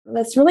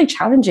that's really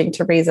challenging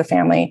to raise a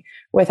family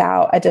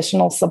without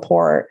additional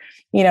support.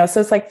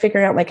 So it's like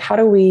figuring out like, how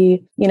do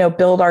we,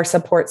 build our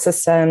support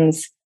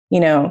systems,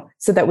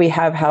 so that we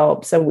have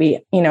help. So we,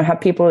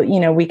 have people,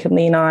 we can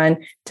lean on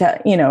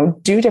to,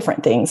 do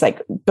different things,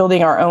 like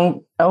building our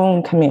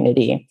own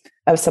community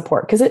of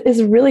support. Because it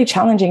is really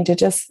challenging to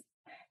just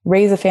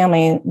raise a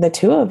family, the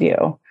two of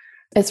you.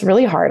 It's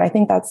really hard. I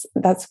think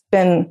that's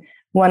been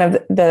one of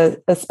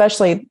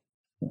especially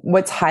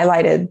what's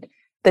highlighted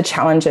the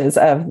challenges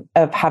of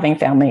having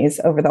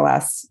families over the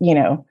last,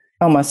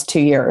 almost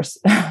 2 years.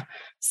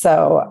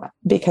 So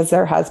because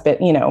there has been,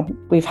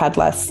 we've had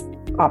less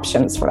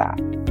options for that.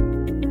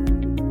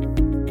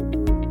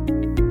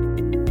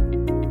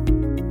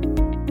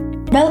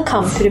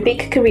 Welcome to the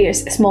Big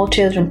Careers, Small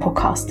Children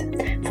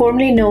podcast,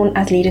 formerly known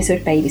as Leaders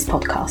with Babies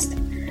podcast.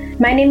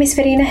 My name is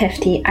Verena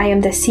Hefti. I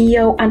am the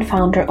CEO and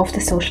founder of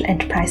the social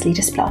enterprise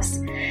Leaders Plus.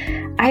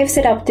 I have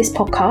set up this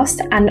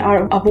podcast and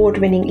our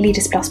award-winning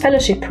Leaders Plus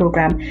Fellowship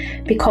program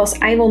because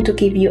I want to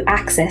give you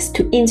access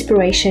to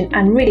inspiration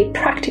and really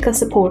practical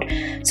support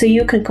so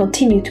you can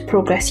continue to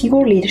progress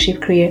your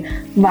leadership career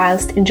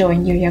whilst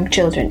enjoying your young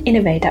children in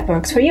a way that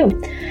works for you.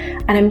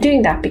 And I'm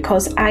doing that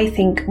because I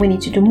think we need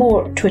to do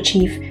more to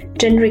achieve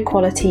gender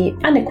equality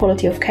and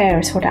equality of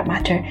carers, for that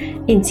matter,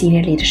 in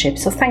senior leadership.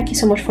 So thank you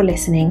so much for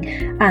listening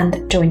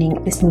and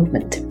joining this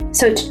movement.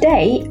 So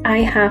today I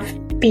have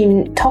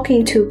been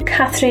talking to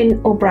Catherine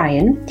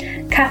O'Brien.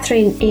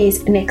 Catherine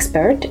is an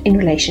expert in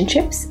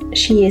relationships.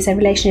 She is a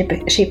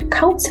relationship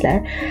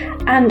counsellor,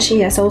 and she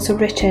has also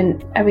written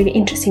a really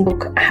interesting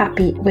book,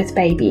 Happy with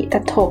Baby,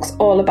 that talks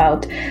all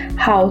about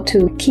how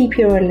to keep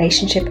your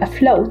relationship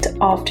afloat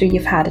after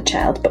you've had a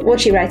child. But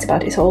what she writes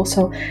about is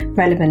also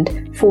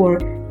relevant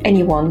for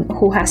anyone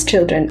who has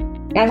children.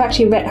 I've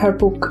actually read her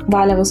book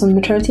while I was on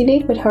maternity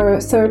leave with her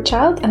third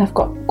child, and I've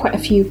got quite a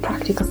few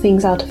practical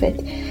things out of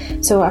it.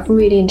 So I've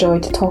really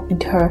enjoyed talking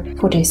to her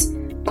for this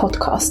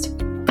podcast.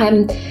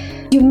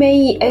 You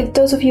may,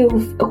 those of you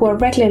who are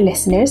regular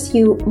listeners,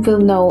 you will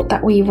know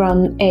that we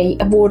run a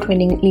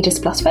award-winning Leaders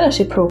Plus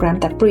Fellowship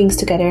program that brings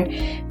together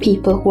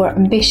people who are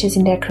ambitious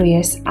in their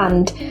careers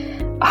and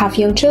have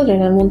young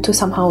children and want to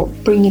somehow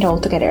bring it all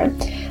together.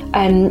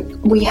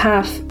 We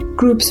have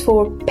groups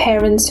for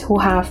parents who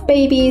have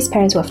babies,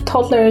 parents who have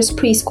toddlers,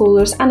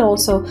 preschoolers, and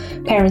also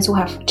parents who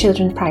have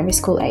children primary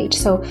school age.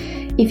 So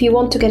if you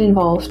want to get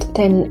involved,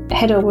 then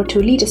head over to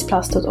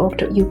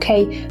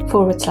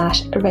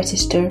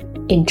leadersplus.org.uk/register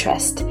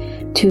interest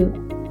to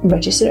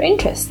register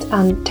interest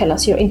and tell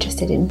us you're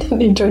interested in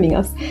joining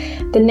us.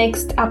 The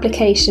next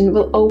application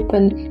will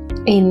open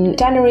in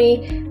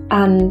January,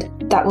 and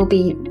that will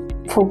be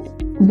for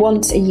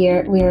once a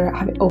year. We're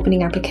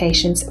opening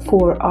applications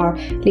for our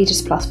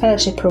Leaders Plus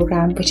Fellowship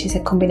program, which is a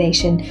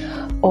combination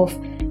of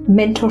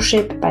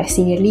mentorship by a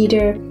senior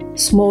leader,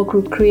 small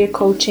group career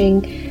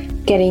coaching,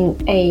 getting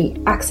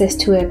access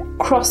to a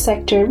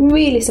cross-sector,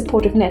 really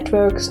supportive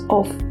networks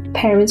of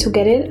parents who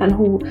get it and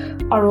who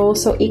are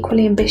also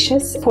equally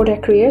ambitious for their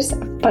careers,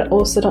 but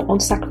also don't want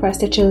to sacrifice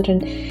their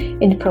children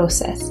in the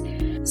process.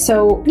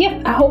 So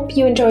yeah, I hope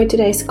you enjoyed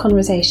today's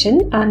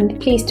conversation, and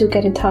please do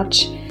get in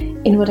touch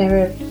in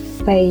whatever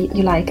way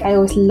you like. I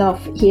always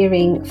love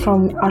hearing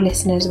from our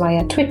listeners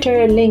via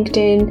Twitter,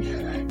 LinkedIn.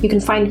 You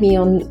can find me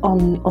on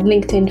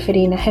LinkedIn,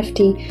 Verena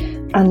Hefti,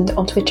 and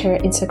on Twitter,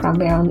 Instagram,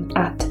 we're on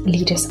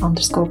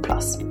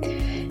 @leaders_plus.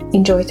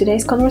 Enjoy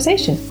today's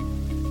conversation.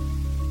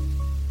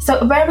 So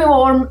a very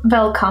warm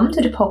welcome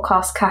to the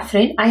podcast,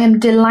 Catherine. I am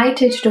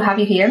delighted to have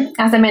you here.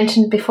 As I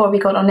mentioned before we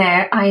got on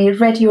air, I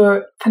read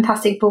your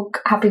fantastic book,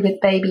 Happy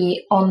with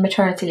Baby, on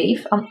maternity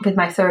leave with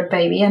my third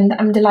baby, and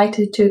I'm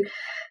delighted to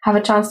have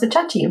a chance to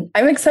chat to you.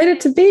 I'm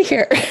excited to be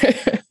here.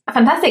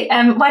 Fantastic.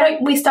 Why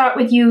don't we start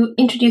with you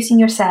introducing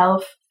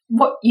yourself,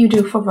 what you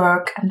do for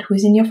work, and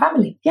who's in your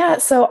family? Yeah,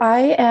 so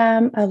I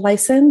am a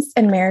licensed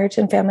and marriage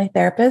and family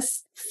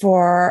therapist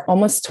for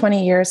almost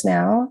 20 years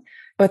now,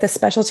 with a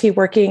specialty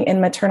working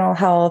in maternal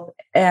health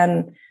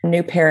and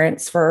new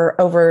parents for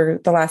over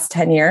the last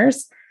 10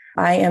 years.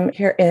 I am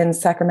here in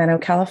Sacramento,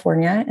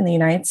 California, in the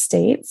United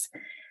States.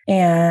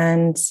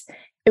 And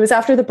it was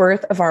after the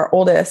birth of our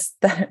oldest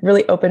that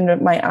really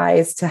opened my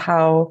eyes to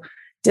how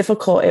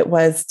difficult it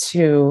was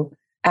to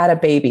add a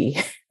baby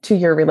to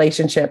your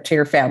relationship, to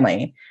your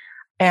family.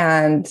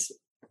 And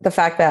the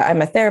fact that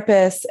I'm a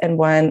therapist, and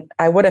one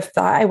I would have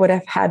thought I would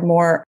have had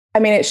more. I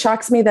mean, it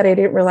shocks me that I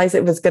didn't realize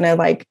it was going to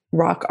like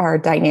rock our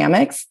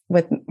dynamics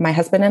with my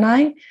husband and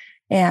I.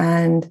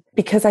 And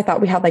because I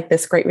thought we had like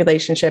this great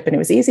relationship and it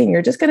was easy, and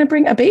you're just going to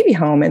bring a baby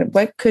home, and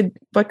what could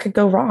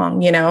go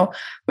wrong,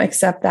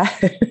 except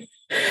that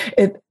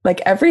it,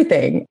 like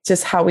everything,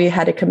 just how we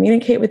had to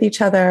communicate with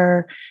each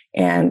other,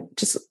 and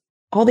just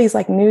all these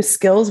like new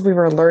skills we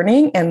were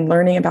learning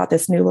about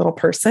this new little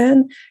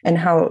person, and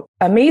how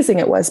amazing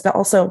it was, but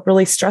also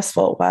really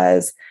stressful it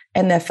was,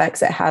 and the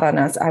effects it had on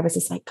us. I was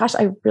just like, gosh,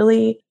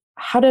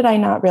 how did I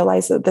not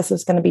realize that this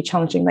was going to be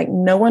challenging? Like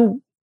no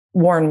one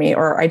warned me,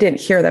 or I didn't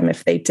hear them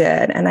if they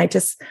did. And I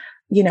just,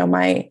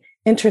 my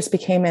interest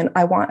became in,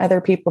 I want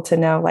other people to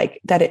know like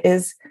that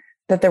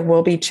that there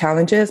will be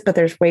challenges, but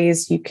there's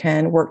ways you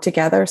can work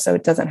together so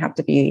it doesn't have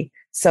to be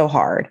so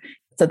hard.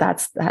 So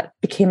that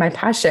became my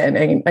passion.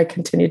 And I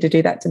continue to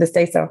do that to this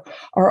day. So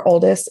our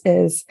oldest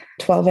is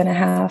 12 and a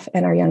half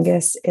and our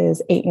youngest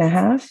is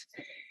 8.5.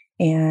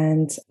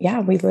 And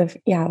we live,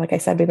 like I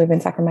said, we live in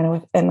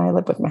Sacramento and I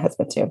live with my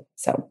husband too.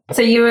 So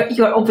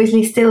you're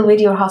obviously still with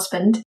your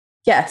husband.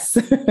 Yes.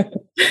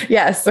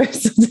 Yes. We're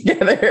still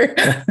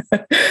together.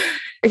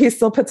 He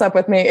still puts up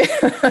with me.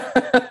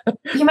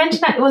 You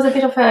mentioned that it was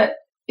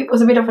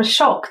a bit of a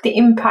shock, the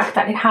impact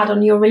that it had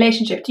on your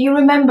relationship. Do you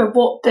remember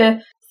what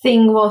the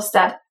thing was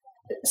that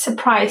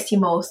surprised you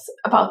most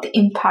about the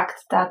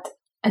impact that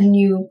a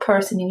new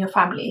person in your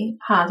family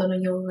had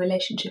on your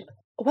relationship?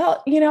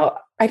 Well,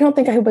 I don't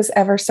think I was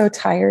ever so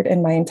tired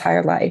in my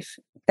entire life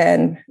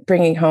than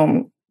bringing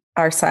home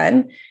our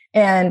son.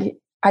 And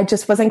I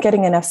just wasn't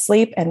getting enough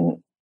sleep.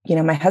 And,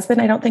 my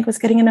husband, I don't think was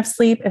getting enough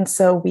sleep. And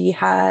so we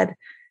had,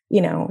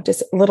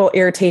 just little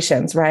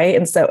irritations, right?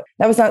 And so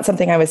that was not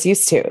something I was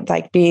used to,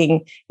 like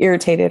being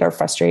irritated or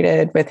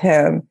frustrated with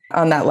him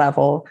on that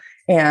level.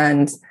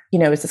 And,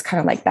 it was just kind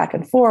of like back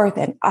and forth.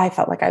 And I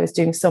felt like I was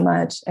doing so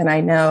much. And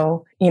I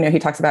know, he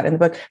talks about it in the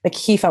book, like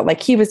he felt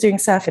like he was doing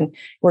stuff. And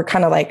we're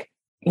kind of like,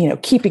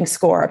 keeping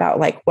score about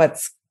like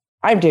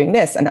I'm doing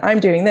this and I'm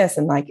doing this.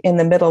 And like in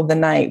the middle of the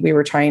night, we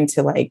were trying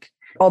to like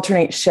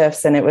alternate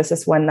shifts. And it was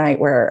this one night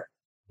where,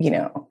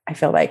 I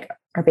feel like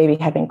our baby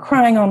had been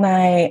crying all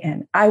night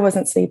and I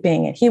wasn't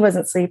sleeping and he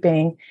wasn't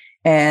sleeping.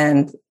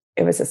 And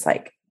it was just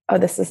like, oh,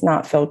 this does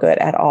not feel good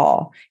at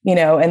all,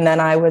 and then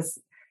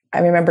I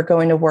remember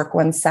going to work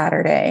one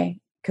Saturday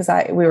because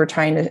we were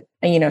trying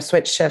to,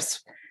 switch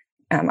shifts.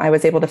 I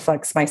was able to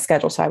flex my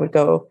schedule. So I would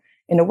go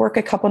into work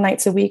a couple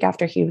nights a week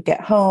after he would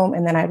get home.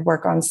 And then I'd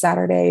work on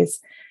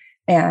Saturdays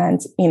and,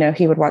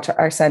 he would watch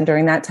our son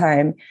during that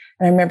time.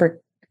 And I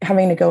remember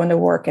having to go into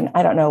work and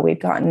I don't know, we'd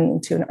gotten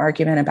into an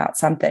argument about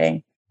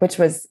something, which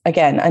was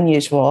again,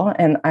 unusual.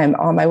 And I'm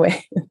on my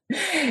way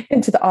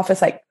into the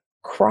office, like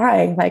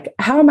crying, like,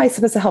 how am I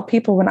supposed to help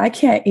people when I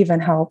can't even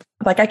help?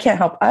 Like, I can't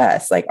help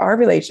us, like our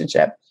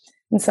relationship.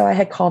 And so I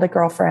had called a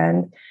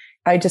girlfriend.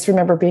 I just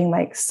remember being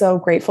like so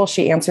grateful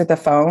she answered the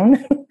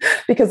phone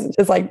because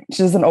it's like,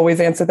 she doesn't always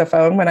answer the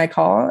phone when I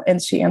call.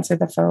 And she answered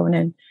the phone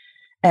and,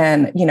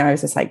 I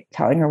was just like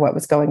telling her what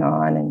was going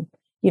on. And,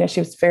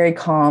 she was very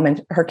calm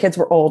and her kids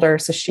were older.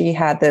 So she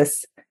had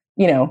this,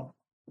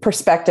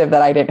 perspective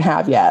that I didn't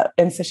have yet.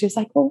 And so she was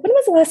like, well, when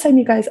was the last time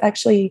you guys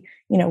actually,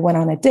 went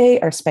on a date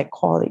or spent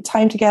quality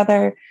time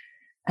together?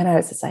 And I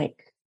was just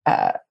like,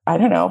 I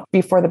don't know,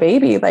 before the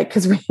baby, like,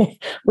 cause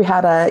we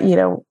had a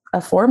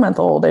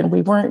 4-month-old and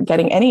we weren't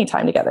getting any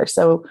time together.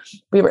 So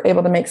we were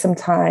able to make some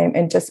time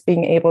and just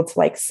being able to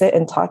like sit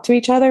and talk to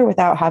each other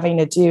without having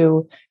to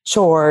do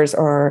chores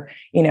or,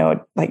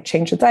 like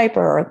change the diaper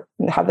or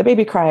have the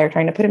baby cry or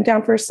trying to put him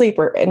down for sleep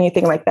or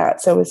anything like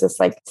that. So it was just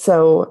like,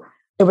 so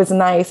it was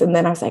nice. And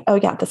then I was like, oh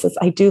yeah,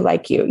 I do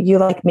like you. You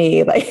like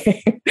me.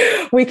 Like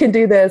we can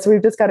do this.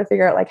 We've just got to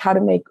figure out like how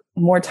to make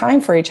more time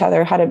for each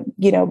other, how to,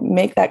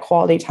 make that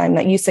quality time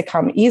that used to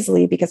come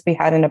easily because we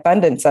had an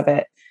abundance of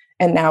it.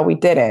 And now we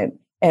didn't.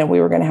 And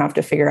we were going to have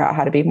to figure out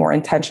how to be more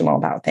intentional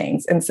about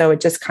things. And so it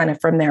just kind of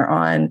from there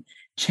on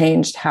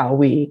changed how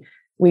we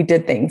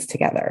did things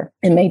together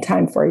and made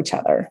time for each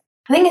other.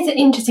 I think it's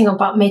interesting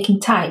about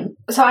making time.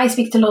 So I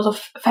speak to a lot of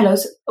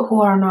fellows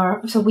who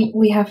are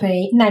we have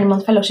a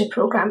 9-month fellowship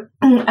program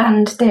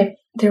and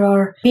there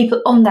are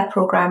people on that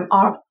program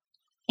are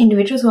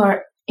individuals who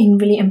are in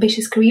really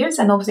ambitious careers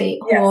and obviously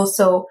who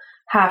also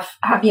have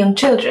young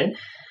children.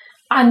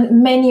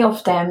 And many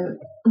of them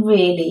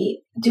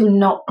really do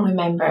not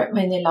remember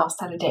when they last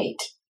had a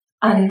date.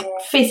 And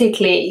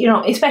physically,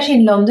 especially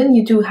in London,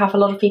 you do have a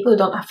lot of people who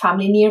don't have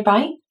family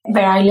nearby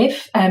where I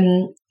live.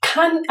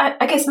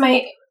 I guess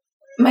my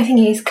thing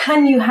is,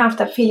 can you have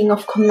that feeling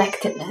of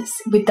connectedness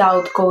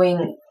without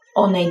going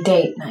on a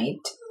date night?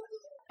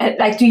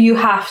 Like, do you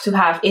have to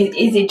have,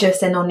 is it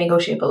just a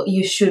non-negotiable?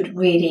 You should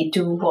really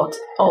do what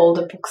all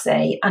the books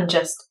say and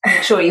just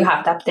make sure you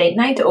have that date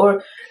night,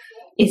 or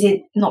is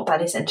it not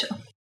that essential?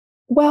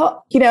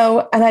 Well,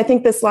 and I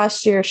think this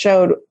last year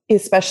showed,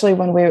 especially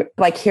when we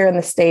like here in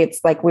the States,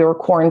 like we were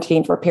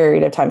quarantined for a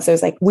period of time. So it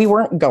was like, we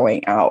weren't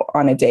going out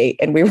on a date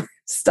and we were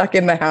stuck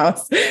in the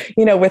house,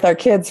 with our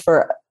kids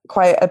for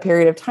quite a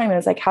period of time. And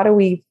it's like, how do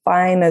we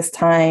find this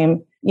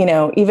time,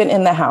 even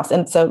in the house?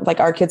 And so like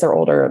our kids are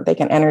older, they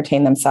can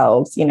entertain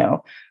themselves,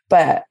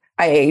 but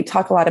I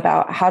talk a lot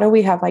about how do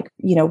we have like,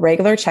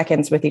 regular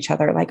check-ins with each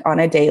other, like on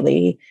a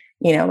daily,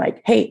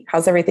 like, hey,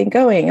 how's everything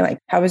going? Like,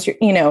 how was your,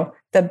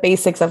 the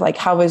basics of like,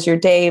 how was your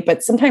day?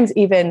 But sometimes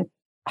even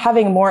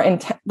having more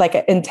like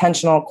an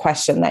intentional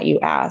question that you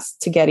ask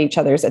to get each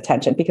other's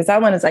attention, because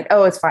that one is like,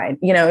 oh, it's fine,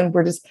 and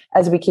we're just,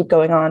 as we keep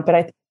going on.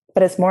 But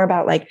it's more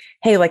about like,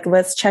 hey, like,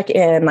 let's check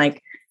in,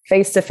 like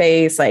face to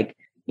face, like,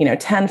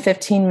 10,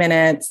 15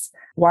 minutes,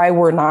 why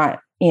we're not,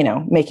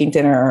 making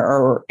dinner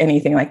or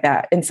anything like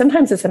that. And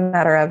sometimes it's a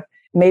matter of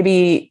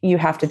maybe you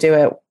have to do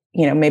it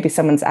maybe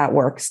someone's at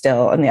work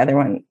still and the other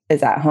one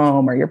is at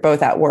home, or you're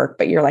both at work,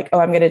 but you're like, oh,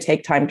 I'm going to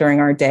take time during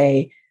our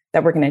day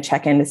that we're going to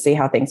check in to see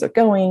how things are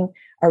going.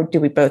 Or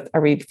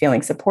are we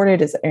feeling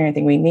supported? Is there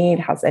anything we need?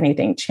 Has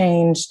anything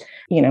changed,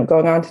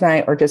 going on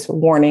tonight? Or just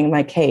warning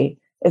like, hey,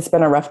 it's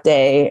been a rough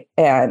day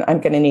and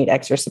I'm going to need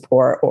extra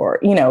support, or,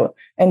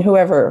 and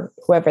whoever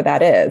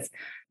that is.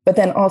 But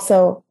then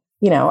also,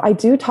 I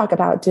do talk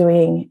about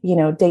doing,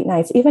 date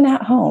nights, even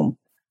at home.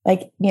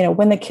 Like,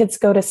 when the kids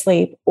go to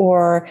sleep,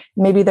 or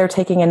maybe they're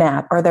taking a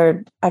nap, or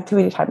their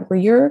activity time, where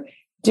you're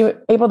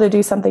able to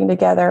do something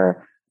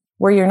together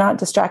where you're not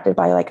distracted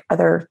by like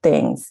other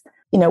things,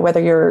 whether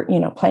you're,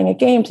 playing a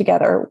game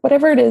together,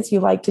 whatever it is you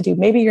like to do.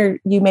 Maybe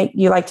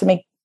you like to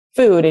make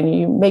food and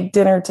you make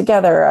dinner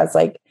together as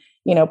like,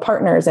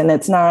 partners, and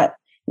it's not,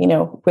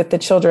 with the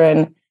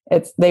children,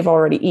 they've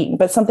already eaten,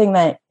 but something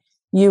that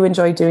you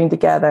enjoy doing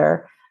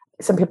together.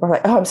 Some people are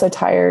like, oh, I'm so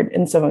tired.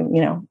 And so,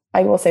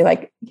 I will say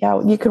like,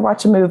 yeah, you could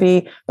watch a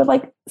movie, but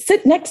like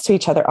sit next to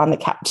each other on the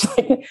couch,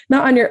 like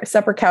not on your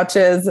separate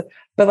couches,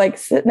 but like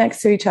sit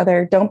next to each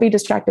other. Don't be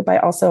distracted by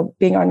also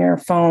being on your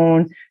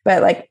phone,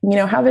 but like,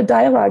 have a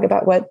dialogue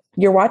about what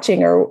you're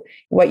watching or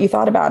what you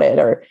thought about it,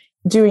 or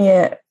doing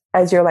it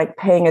as you're like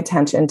paying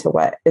attention to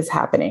what is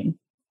happening.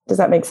 Does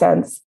that make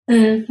sense?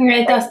 Yeah,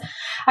 it does.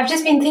 I've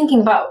just been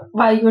thinking about,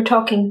 while you were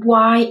talking,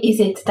 why is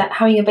it that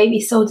having a baby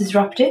is so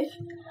disruptive?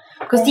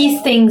 Because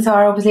these things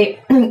are obviously,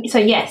 so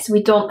yes,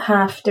 we don't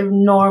have the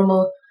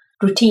normal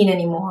routine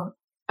anymore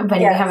when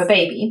we have a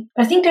baby.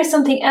 But I think there's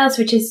something else,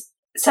 which is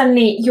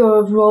suddenly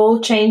your role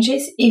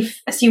changes if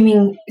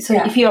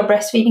you're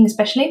breastfeeding,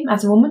 especially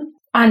as a woman.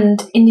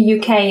 And in the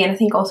UK, and I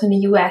think also in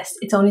the US,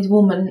 it's only the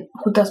woman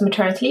who does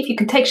maternity leave. You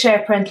can take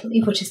shared parental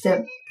leave, which is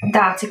the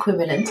dad's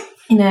equivalent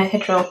in a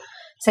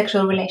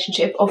heterosexual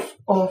relationship of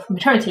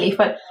maternity leave,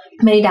 but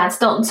many dads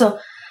don't. So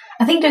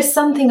I think there's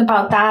something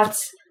about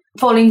dads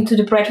falling into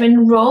the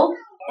breadwinner role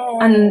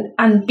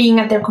and being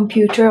at their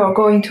computer or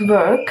going to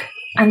work,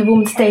 and the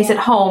woman stays at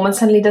home and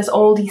suddenly does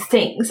all these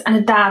things, and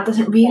the dad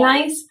doesn't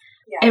realize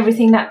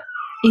everything that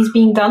is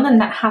being done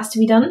and that has to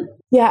be done.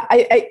 Yeah,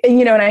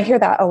 and I hear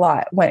that a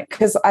lot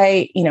because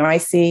I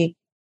see,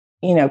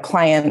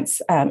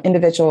 clients,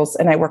 individuals,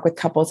 and I work with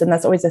couples, and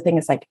that's always the thing.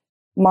 Is like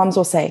moms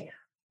will say,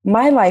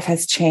 my life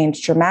has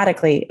changed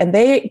dramatically, and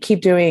they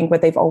keep doing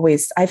what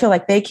I feel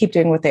like they keep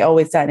doing what they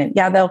always done. And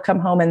yeah, they'll come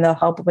home and they'll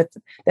help with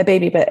the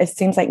baby, but it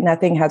seems like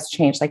nothing has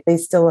changed. Like they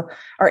still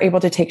are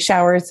able to take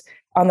showers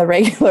on the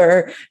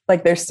regular,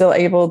 like they're still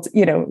able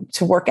to,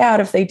 to work out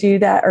if they do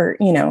that, or,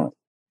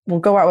 will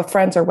go out with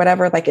friends or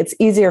whatever. Like it's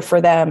easier for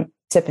them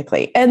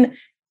typically. And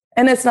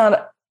it's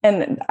not,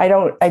 and I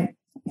don't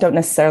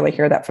necessarily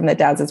hear that from the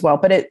dads as well,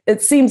 but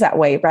it seems that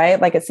way,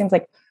 right? Like it seems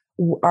like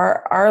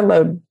our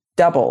load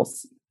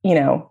doubles,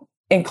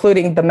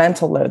 including the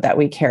mental load that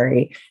we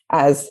carry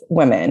as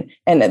women,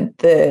 and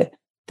the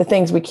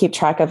things we keep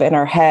track of in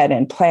our head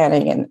and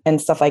planning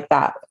and stuff like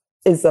that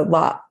is a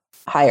lot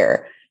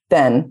higher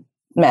than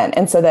men.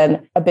 And so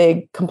then a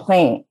big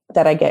complaint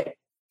that I get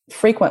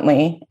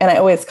frequently, and I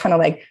always kind of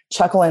like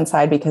chuckle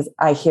inside because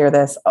I hear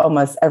this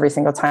almost every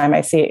single time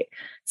I see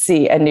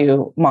a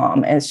new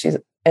mom, and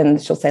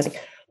she'll say like,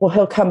 well,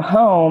 he'll come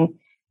home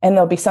and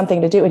there'll be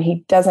something to do, and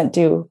he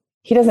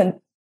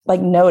doesn't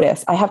like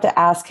notice. I have to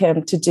ask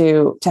him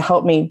to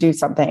help me do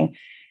something.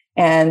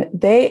 And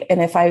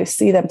if I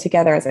see them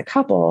together as a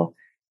couple,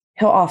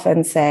 he'll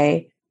often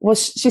say, well,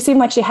 she seemed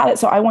like she had it,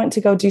 so I went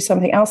to go do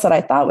something else that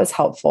I thought was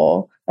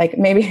helpful. Like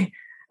maybe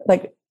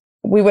like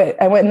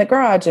I went in the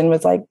garage and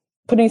was like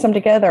putting some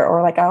together,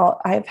 or like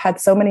I've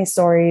had so many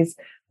stories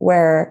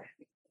where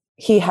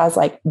he has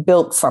like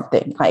built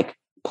something like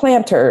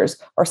planters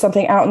or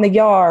something out in the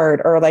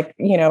yard, or like,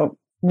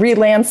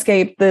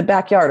 re-landscape the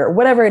backyard or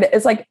whatever it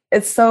is. Like,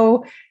 it's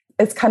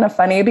kind of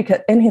funny because,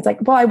 and he's like,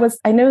 well,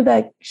 I know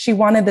that she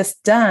wanted this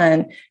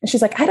done. And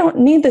she's like, I don't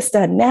need this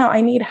done now.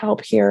 I need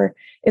help here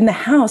in the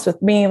house with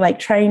me, like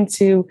trying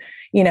to,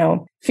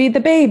 feed the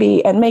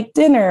baby and make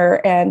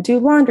dinner and do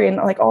laundry and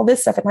like all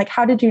this stuff. And like,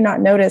 how did you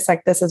not notice?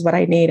 Like, this is what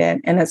I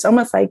needed. And it's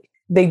almost like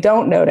they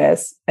don't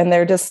notice and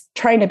they're just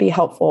trying to be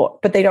helpful,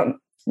 but they don't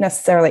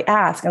necessarily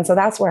ask. And so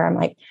that's where I'm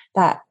like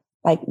that,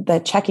 like the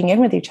checking in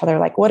with each other,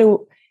 like, how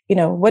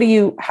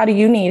do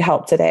you need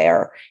help today?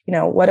 Or,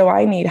 what do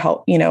I need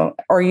help,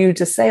 or you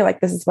just say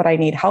like, this is what I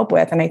need help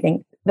with. And I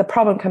think the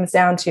problem comes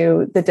down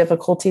to the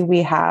difficulty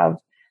we have,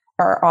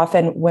 or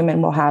often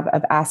women will have,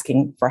 of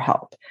asking for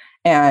help.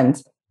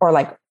 Or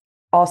like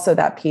also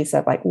that piece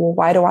of like, well,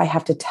 why do I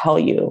have to tell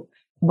you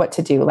what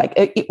to do? Like,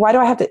 why do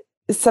I have to,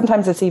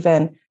 sometimes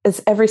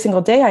it's every single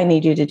day I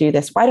need you to do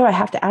this. Why do I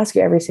have to ask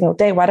you every single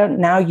day? Why don't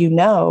now,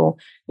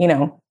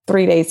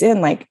 3 days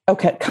in, like,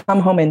 okay, come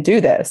home and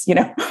do this,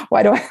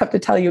 why do I have to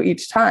tell you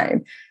each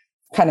time,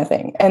 kind of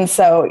thing. And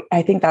so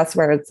I think that's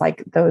where it's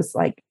like those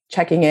like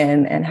checking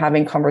in and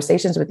having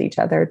conversations with each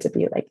other to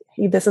be like,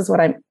 hey, this is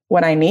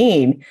what I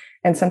need.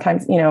 And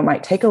sometimes, it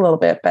might take a little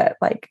bit, but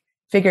like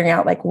figuring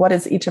out like, what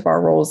is each of our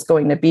roles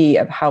going to be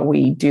of how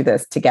we do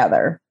this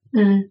together.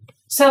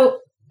 So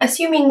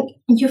assuming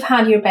you've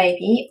had your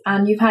baby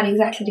and you've had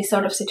exactly this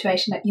sort of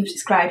situation that you've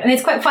described, and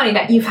it's quite funny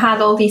that you've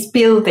had all these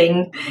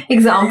building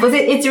examples.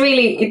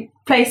 It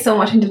plays so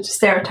much into the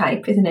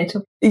stereotype, isn't it?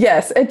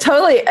 Yes, it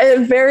totally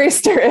is very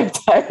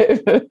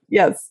stereotype.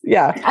 Yes,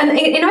 yeah. And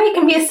in a way, it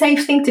can be a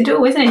safe thing to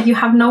do, isn't it? You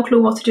have no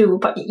clue what to do,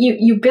 but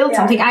you build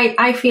something.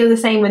 I feel the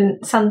same when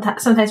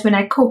sometimes when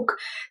I cook,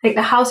 like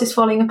the house is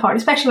falling apart,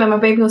 especially when my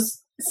baby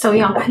was so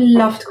young. I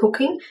loved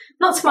cooking,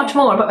 not so much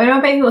more, but when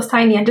my baby was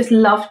tiny, I just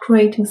loved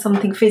creating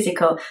something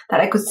physical that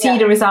I could see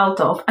the result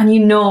of, and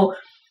you know,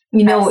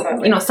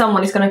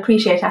 someone is going to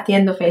appreciate it at the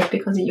end of it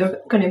because you're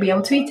going to be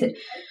able to eat it.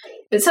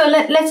 So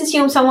let's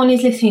assume someone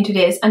is listening to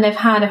this and they've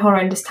had a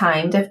horrendous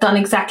time. They've done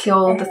exactly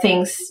all the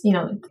things,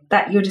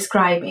 that you're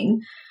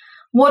describing.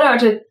 What are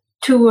the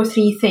 2 or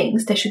 3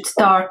 things they should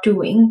start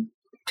doing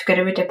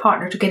together with their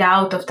partner to get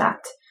out of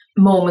that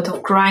moment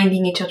of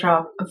grinding each other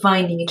up,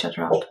 binding each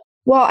other up?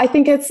 Well, I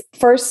think it's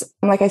first,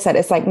 like I said,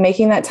 it's like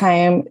making that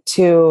time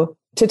to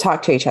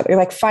talk to each other,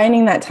 like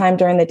finding that time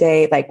during the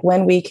day, like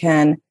when we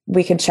can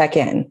check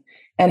in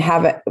and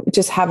have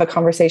a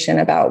conversation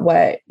about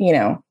what,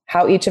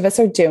 how each of us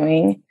are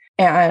doing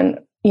and,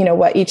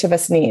 what each of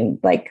us need.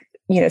 Like,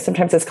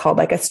 sometimes it's called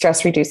like a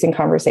stress reducing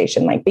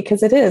conversation, like,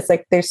 because it is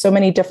like, there's so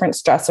many different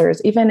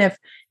stressors, even if,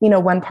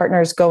 one partner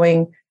is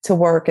going to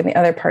work and the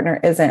other partner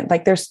isn't,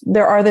 like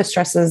there are the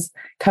stresses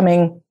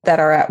coming that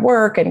are at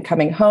work and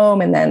coming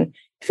home and then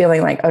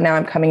feeling like, oh, now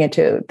I'm coming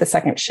into the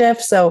second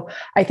shift. So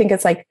I think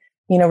it's like,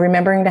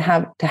 remembering to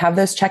have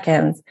those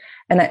check-ins.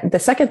 And the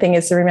second thing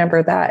is to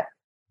remember that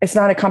it's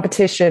not a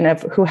competition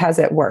of who has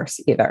it worse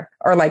either.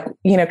 Or like,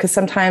 because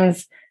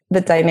sometimes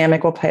the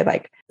dynamic will play,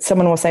 like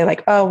someone will say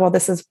like, oh, well,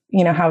 this is,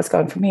 how it's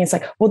going for me. It's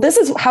like, well, this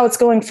is how it's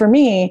going for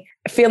me.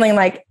 Feeling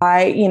like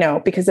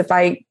because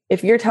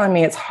if you're telling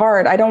me it's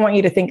hard, I don't want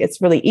you to think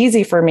it's really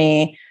easy for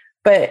me,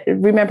 but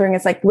remembering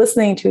it's like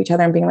listening to each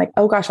other and being like,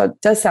 oh gosh, it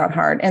does sound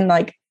hard. And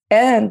like,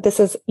 and this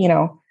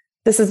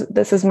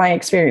is my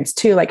experience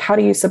too. Like, how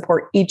do you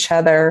support each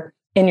other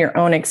in your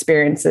own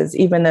experiences,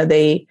 even though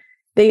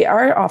they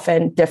are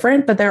often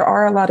different, but there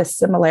are a lot of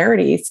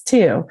similarities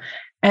too.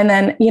 And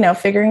then,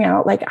 figuring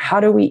out like, how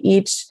do we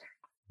each,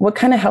 what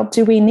kind of help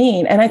do we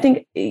need? And I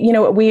think,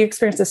 we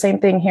experience the same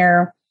thing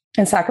here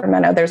in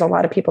Sacramento. There's a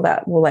lot of people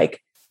that will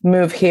like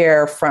move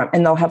here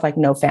and they'll have like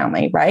no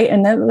family. Right.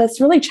 And then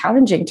that's really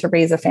challenging to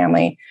raise a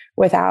family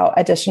without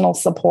additional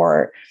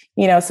support,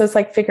 so it's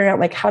like figuring out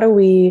like, how do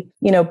we,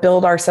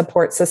 build our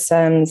support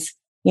systems,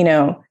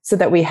 so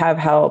that we have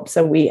help.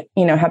 So we,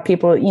 have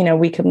people,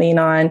 we can lean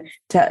on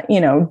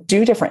to,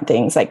 do different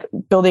things, like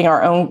building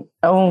our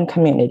own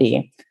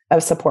community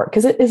of support.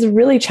 Cause it is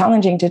really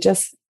challenging to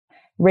just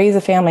raise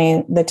a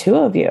family, the two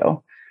of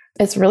you.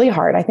 It's really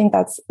hard. I think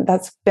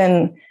that's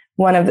been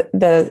one of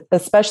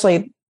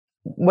especially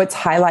what's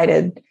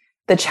highlighted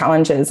the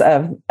challenges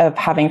of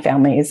having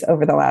families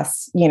over the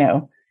last,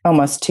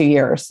 almost 2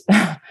 years.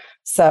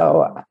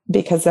 So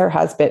because there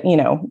has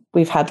been,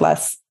 we've had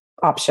less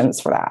options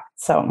for that.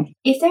 So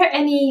is there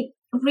any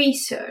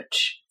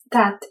research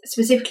that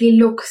specifically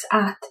looks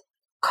at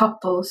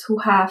couples who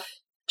have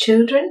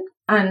children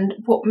and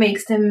what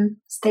makes them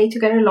stay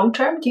together long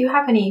term? Do you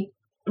have any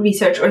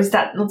research, or is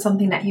that not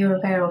something that you're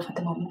aware of at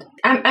the moment?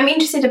 I'm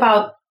interested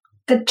about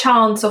the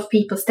chance of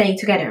people staying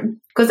together,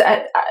 because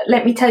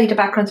let me tell you the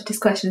background to this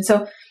question.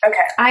 So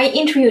I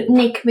interviewed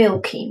Nick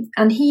Wilkie,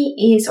 and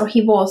he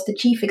was the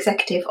chief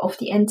executive of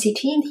the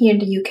NCT here in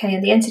the UK,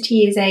 and the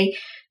NCT is a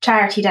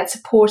charity that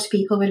supports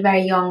people with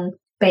very young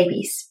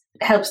babies,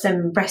 helps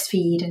them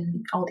breastfeed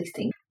and all these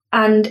things.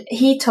 And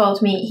he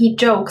told me, he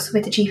jokes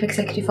with the chief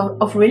executive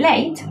of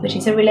Relate, which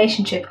is a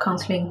relationship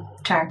counselling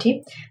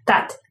charity,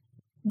 that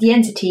the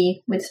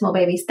NCT with small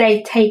babies,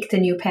 they take the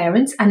new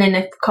parents and then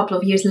a couple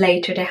of years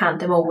later they hand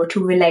them over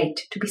to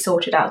Relate to be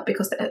sorted out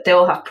because they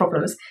all have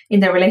problems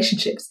in their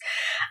relationships.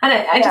 And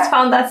I just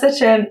found that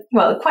such a,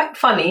 quite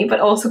funny, but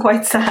also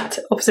quite sad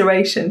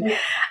observation. Yeah.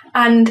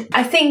 And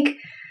I think,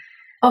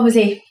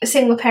 obviously,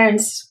 single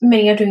parents,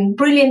 many are doing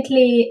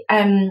brilliantly,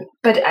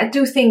 but I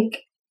do think,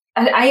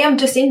 I am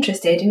just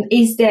interested in,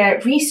 is there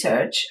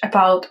research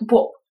about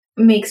what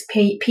makes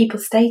people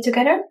stay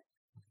together,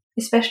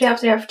 especially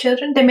after they have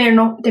children? They may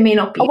not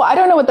be. Well, I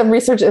don't know what the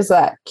research is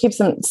that keeps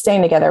them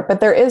staying together, but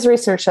there is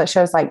research that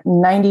shows like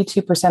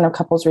 92% of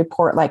couples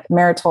report like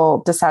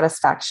marital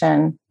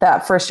dissatisfaction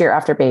that first year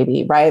after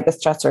baby, right? The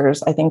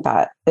stressors, I think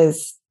that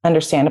is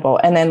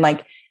understandable. And then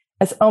like,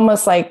 it's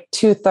almost like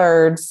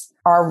 2/3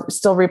 are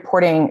still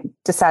reporting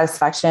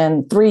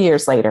dissatisfaction 3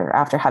 years later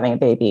after having a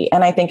baby.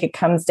 And I think it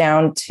comes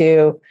down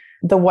to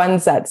the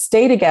ones that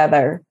stay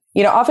together.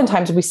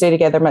 Oftentimes we stay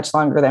together much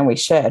longer than we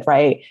should,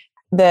 right?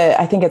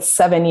 I think it's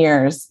 7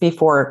 years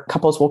before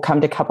couples will come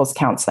to couples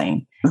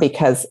counseling,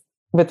 because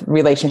with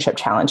relationship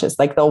challenges,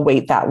 like they'll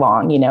wait that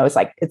long, it's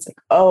like,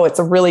 oh, it's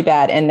a really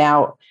bad. And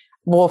now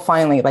we'll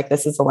finally, like,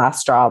 this is the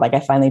last straw. Like I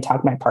finally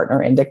talked my partner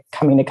into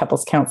coming to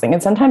couples counseling.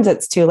 And sometimes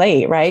it's too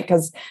late, right?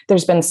 Because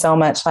there's been so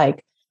much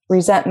like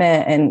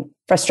resentment and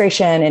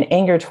frustration and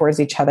anger towards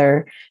each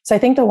other. So I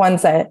think the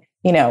ones that,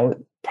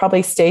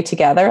 probably stay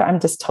together. I'm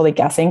just totally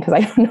guessing because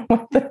I don't know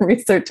what the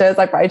research is.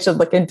 I probably should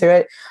look into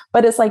it.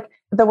 But it's like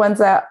the ones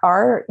that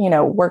are,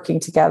 working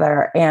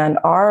together and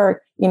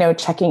are,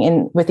 checking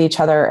in with each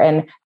other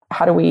and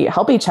how do we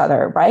help each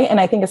other, right? And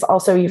I think it's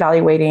also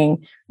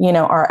evaluating,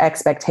 our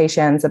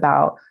expectations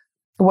about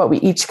what we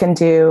each can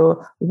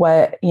do,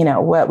 what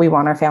we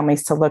want our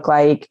families to look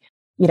like,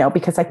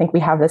 because I think we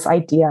have this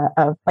idea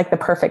of like the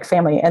perfect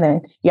family, and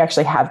then you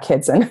actually have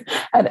kids and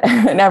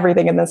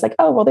everything. And then it's like,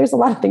 oh, well, there's a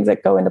lot of things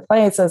that go into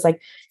play. So it's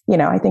like,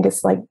 I think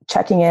it's like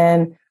checking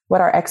in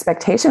what our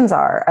expectations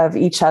are of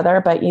each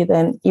other, but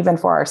even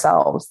for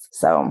ourselves.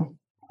 So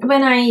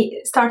when I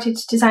started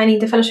designing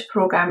the fellowship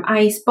program,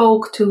 I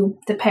spoke to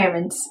the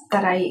parents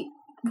that I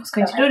was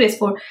going to do this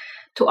for,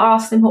 to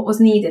ask them what was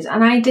needed.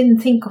 And I didn't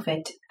think of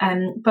it.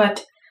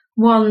 But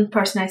one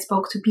person I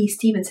spoke to, B.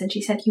 Stevenson,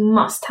 she said, you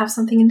must have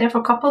something in there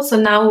for couples. So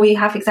now we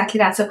have exactly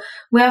that. So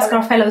we ask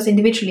our fellows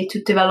individually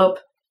to develop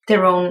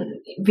their own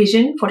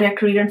vision for their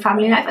career and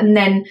family life. And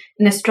then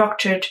in a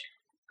structured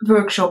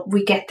workshop,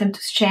 we get them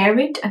to share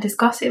it and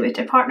discuss it with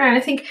their partner. And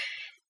I think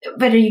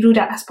whether you do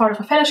that as part of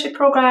a fellowship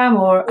program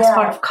or as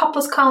part of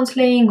couples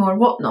counseling or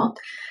whatnot,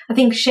 I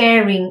think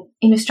sharing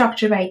in a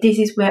structured way, this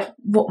is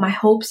what my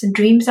hopes and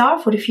dreams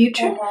are for the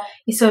future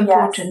is so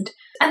important.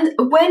 Yes.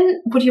 And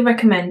when would you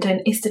recommend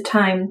then is the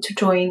time to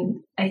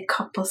join a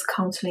couples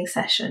counseling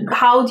session?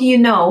 How do you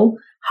know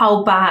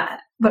how bad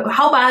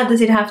does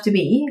it have to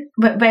be?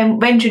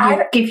 When should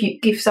you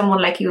give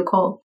someone like you a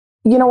call?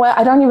 You know what?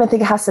 I don't even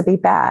think it has to be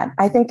bad.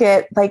 I think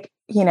it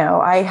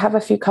I have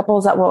a few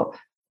couples that will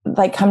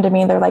come to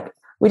me and they're like,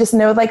 we just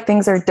know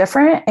things are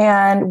different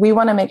and we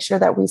want to make sure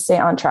that we stay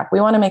on track. We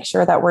want to make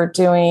sure that we're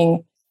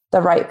doing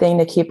the right thing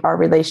to keep our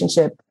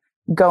relationship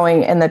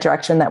going in the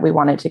direction that we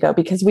want it to go,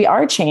 because we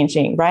are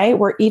changing, right?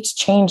 We're each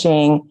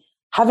changing.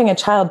 Having a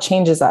child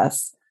changes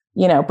us,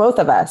 both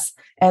of us.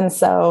 And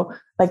so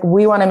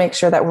we want to make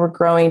sure that we're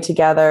growing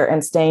together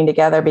and staying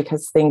together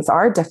because things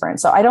are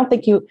different. So I don't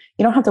think you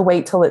don't have to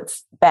wait till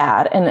it's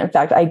bad. And in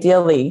fact,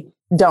 ideally,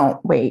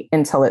 don't wait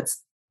until it's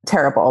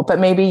terrible, but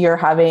maybe you're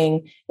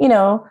having,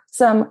 a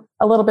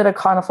little bit of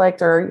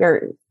conflict, or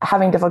you're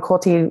having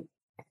difficulty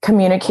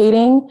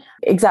communicating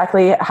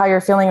exactly how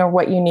you're feeling or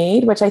what you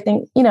need, which I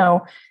think,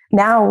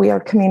 now we are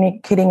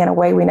communicating in a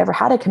way we never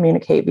had to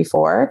communicate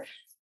before,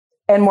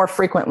 and more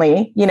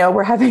frequently,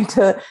 we're having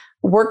to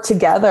work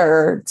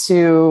together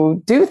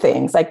to do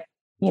things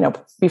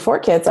before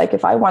kids,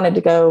 if I wanted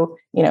to go,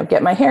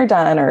 get my hair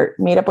done or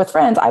meet up with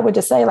friends, I would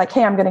just say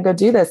hey, I'm going to go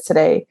do this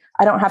today.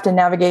 I don't have to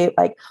navigate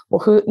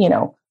who,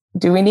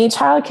 do we need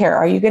childcare?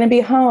 Are you going to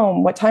be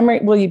home? What time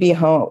will you be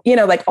home?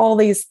 All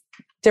these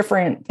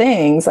different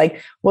things.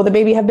 Will the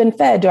baby have been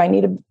fed? Do I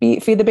need to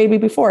feed the baby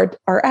before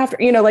or after?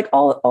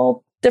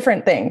 All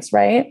different things,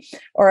 right?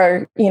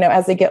 Or,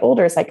 as they get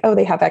older, it's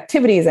they have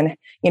activities and,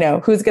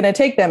 who's going to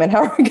take them and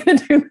how are we going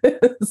to do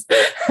this?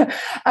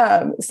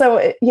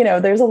 So,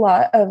 there's a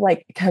lot of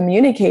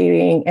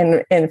communicating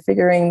and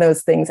figuring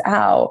those things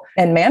out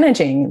and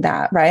managing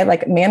that, right?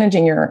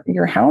 Managing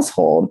your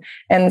household.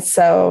 And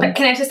so. But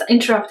can I just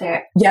interrupt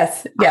there?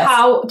 Yes.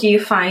 How do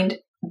you find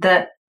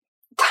the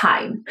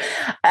time?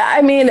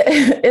 I mean,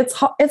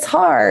 it's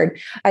hard.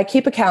 I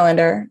keep a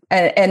calendar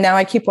and now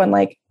I keep one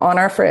on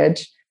our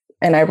fridge.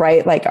 And I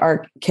write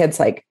our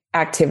kids'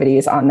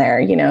 activities on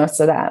there,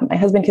 so that my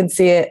husband can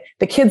see it,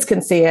 the kids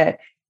can see it.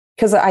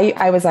 Cause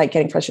I was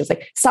getting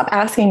frustrated. Stop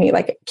asking me,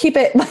 keep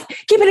it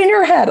in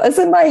your head. It's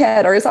in my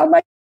head or it's on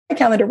my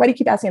calendar. Why do you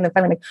keep asking? And then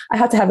finally I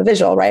have to have a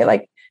visual,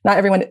 right? Not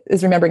everyone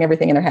is remembering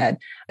everything in their head.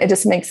 It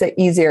just makes it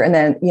easier. And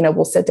then,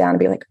 we'll sit down and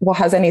be well,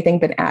 has anything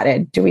been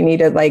added? Do we need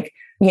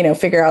to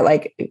figure out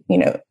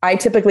I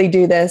typically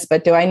do this,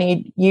 but do I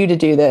need you to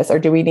do this? Or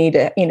do we need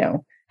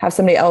to, have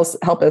somebody else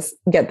help us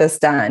get this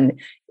done,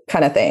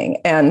 kind of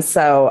thing. And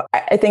so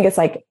I think it's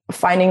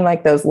finding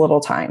those little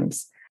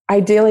times.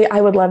 Ideally, I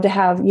would love to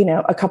have,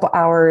 a couple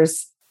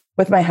hours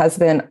with my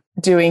husband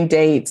doing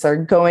dates or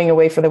going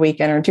away for the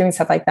weekend or doing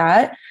stuff like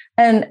that.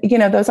 And,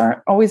 those aren't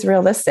always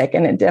realistic.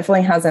 And it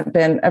definitely hasn't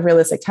been a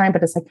realistic time,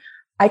 but it's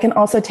I can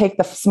also take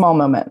the small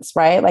moments,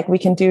 right? We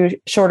can do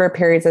shorter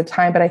periods of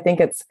time, but I think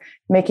it's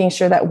making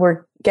sure that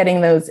we're getting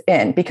those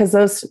in, because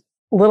those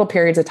little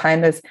periods of time,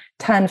 those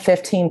 10,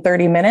 15,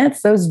 30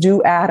 minutes, those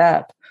do add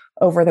up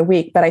over the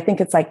week. But I think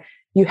it's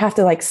you have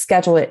to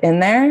schedule it in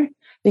there,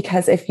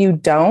 because if you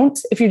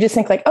just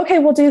think okay,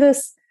 we'll do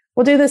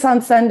this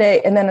on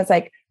Sunday. And then it's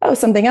oh,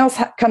 something else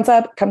comes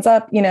up,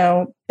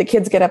 the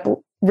kids get up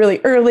really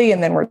early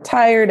and then we're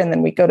tired and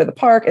then we go to the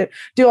park and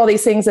do all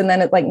these things. And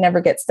then it never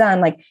gets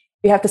done.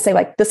 You have to say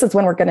this is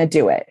when we're going to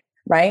do it.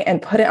 Right.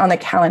 And put it on the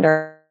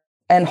calendar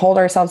and hold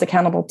ourselves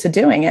accountable to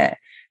doing it.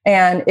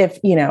 And if,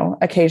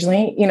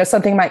 occasionally,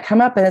 something might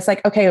come up and it's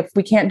okay, if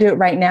we can't do it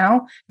right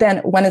now, then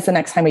when is the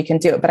next time we can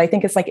do it? But I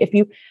think it's if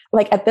you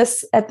at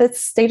this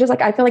stages,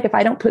 I feel if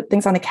I don't put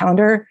things on the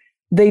calendar,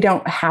 they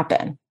don't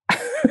happen.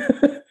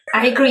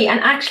 I agree. And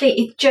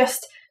actually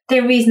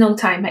there is no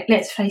time.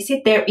 Let's face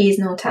it, there is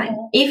no time.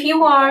 If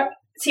you are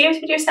serious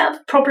with yourself,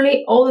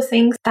 probably all the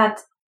things that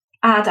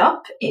add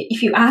up.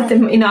 If you add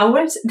them in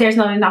hours, there's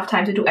not enough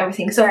time to do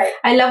everything. So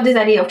I love this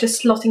idea of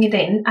just slotting it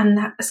in and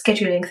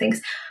scheduling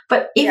things.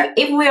 But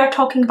if we are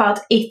talking about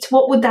it,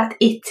 what would that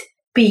it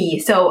be?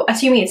 So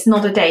assuming it's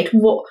not a date,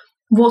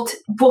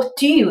 what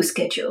do you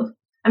schedule?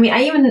 I mean,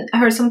 I even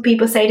heard some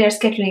people say they're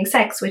scheduling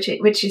sex, which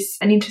is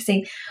an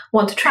interesting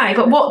one to try.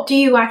 But what do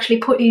you actually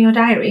put in your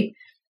diary?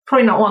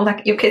 Probably not one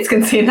that your kids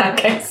can see in that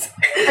case.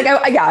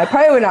 I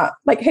probably would not.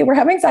 Like, hey, we're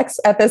having sex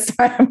at this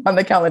time on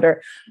the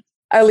calendar.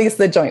 At least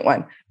the joint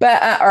one,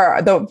 but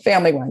or the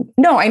family one.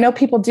 No, I know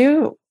people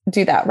do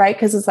that, right?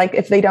 Because it's like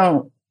if they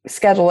don't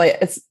schedule it,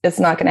 it's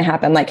not going to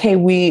happen. Like, hey,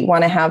 we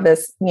want to have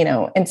this,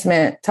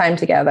 intimate time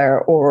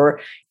together,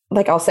 or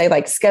like I'll say,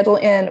 like, schedule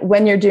in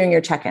when you're doing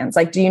your check-ins.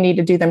 Like, do you need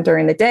to do them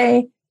during the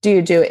day? Do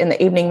you do it in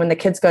the evening when the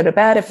kids go to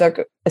bed? If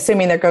they're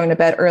assuming they're going to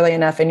bed early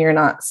enough and you're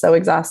not so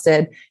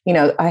exhausted,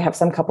 I have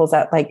some couples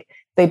that like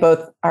they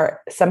both are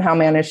somehow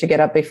manage to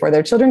get up before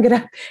their children get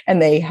up, and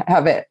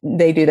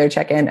they do their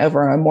check-in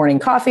over a morning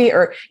coffee,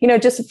 or,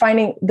 just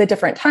finding the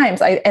different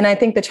times. I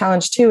think the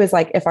challenge too is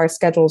like if our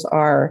schedules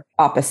are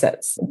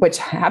opposites, which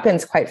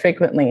happens quite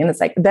frequently. And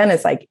then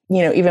it's like,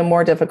 even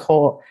more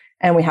difficult,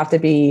 and we have to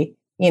be,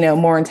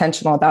 more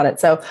intentional about it.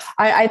 So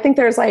I think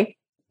there's like,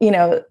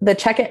 the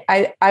check-in,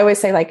 I always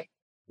say like,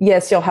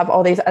 yes, you'll have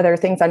all these other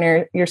things on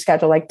your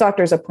schedule, like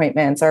doctor's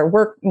appointments or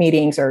work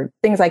meetings or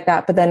things like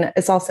that. But then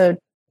it's also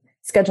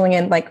scheduling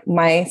in like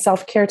my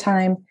self-care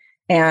time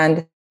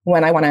and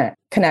when I want to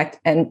connect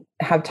and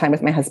have time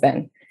with my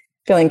husband,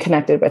 feeling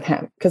connected with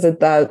him, because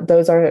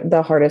those are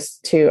the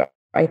hardest to,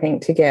 I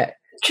think, to get.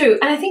 True.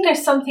 And I think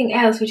there's something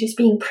else, which is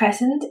being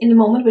present in the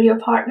moment with your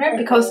partner,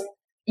 because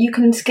you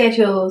can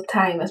schedule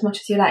time as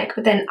much as you like,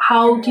 but then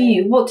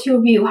what's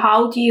your view?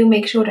 How do you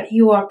make sure that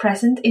you are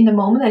present in the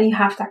moment and you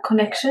have that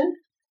connection,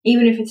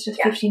 even if it's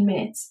just 15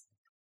 minutes?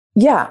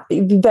 Yeah,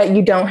 that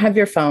you don't have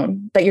your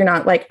phone, that you're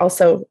not like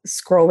also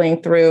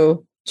scrolling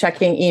through,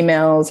 checking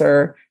emails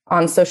or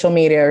on social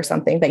media or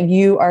something, that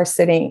you are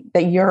sitting,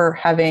 that you're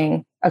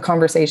having a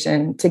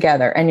conversation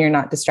together and you're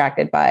not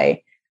distracted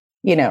by,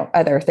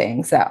 other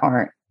things that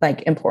aren't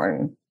like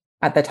important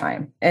at the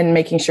time, and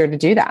making sure to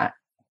do that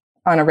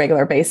on a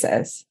regular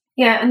basis.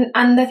 Yeah.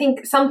 And I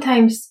think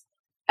sometimes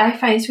I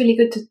find it's really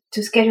good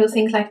to schedule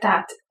things like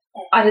that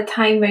at a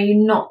time where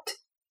you're not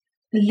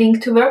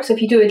linked to work. So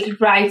if you do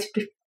it right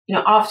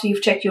after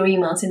you've checked your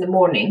emails in the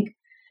morning,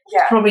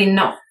 it's probably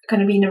not going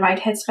to be in the right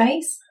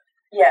headspace.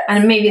 Yeah.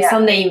 And maybe a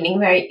Sunday evening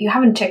where you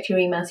haven't checked your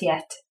emails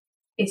yet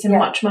is a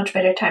much, much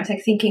better time. It's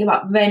like thinking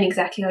about when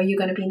exactly are you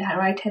going to be in that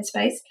right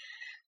headspace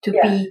to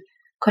be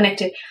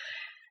connected.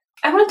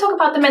 I want to talk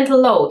about the mental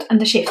load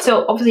and the shift.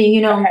 So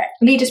obviously,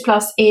 Leaders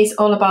Plus is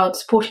all about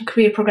supporting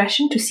career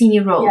progression to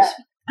senior roles. Yeah.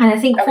 And I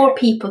think for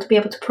people to be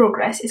able to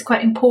progress, it's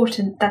quite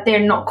important that they're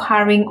not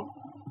carrying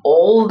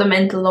all the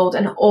mental load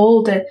and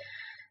all the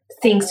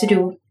things to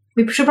do.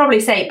 We should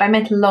probably say by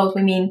mental load,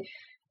 we mean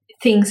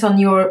things on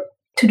your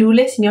to-do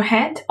list in your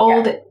head,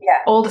 all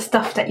the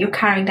stuff that you're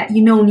carrying that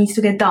needs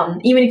to get done.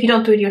 Even if you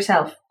don't do it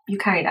yourself, you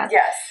carry that.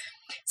 Yes.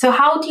 So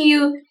how do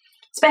you,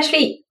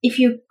 especially if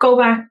you go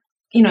back,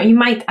 you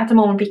might at the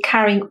moment be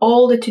carrying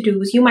all the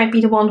to-dos. You might be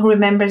the one who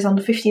remembers on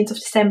the 15th of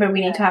December, we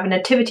need to have a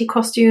nativity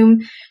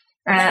costume.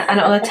 And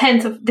on the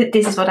 10th of,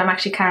 this is what I'm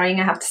actually carrying,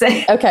 I have to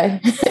say.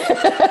 Okay.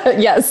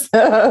 Yes.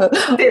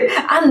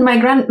 And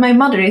my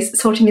mother is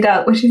sorting it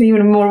out, which is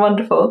even more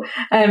wonderful.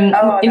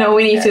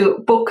 We need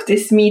to book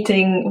this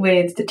meeting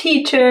with the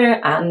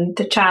teacher, and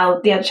the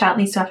other child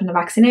needs to have a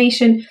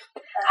vaccination.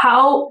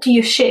 How do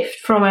you shift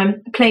from a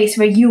place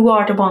where you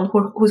are the one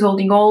who's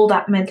holding all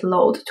that mental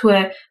load to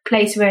a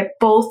place where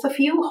both of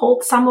you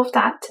hold some of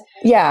that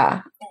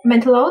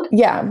mental load?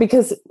 Yeah,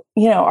 because,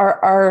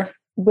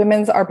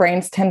 our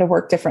brains tend to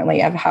work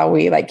differently of how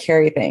we like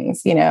carry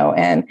things,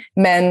 and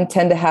men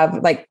tend to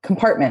have like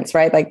compartments,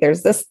 right? Like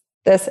there's this,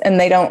 and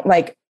they don't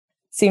like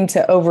seem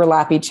to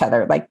overlap each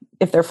other. Like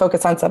if they're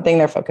focused on something,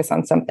 they're focused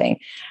on something.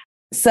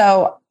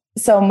 So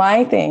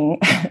my thing,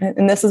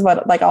 and this is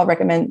what like I'll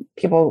recommend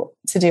people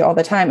to do all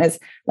the time, is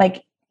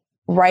like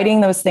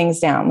writing those things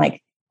down,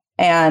 like,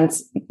 and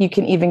you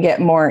can even get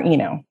more,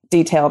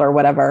 detailed or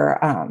whatever.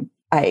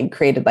 I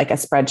created like a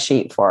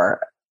spreadsheet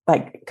for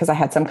like, because I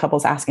had some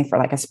couples asking for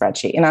like a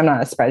spreadsheet, and I'm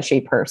not a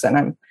spreadsheet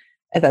person.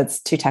 That's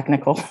too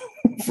technical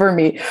for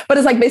me. But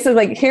it's like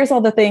basically like, here's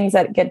all the things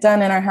that get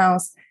done in our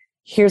house.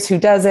 Here's who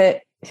does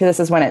it.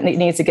 This is when it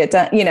needs to get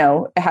done.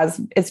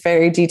 It's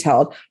very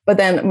detailed. But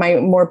then my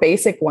more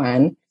basic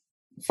one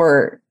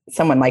for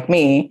someone like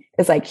me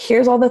is like,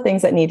 here's all the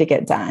things that need to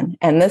get done.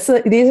 And these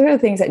are the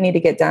things that need to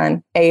get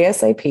done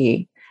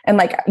ASAP. And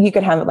like, you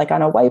could have it like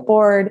on a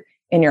whiteboard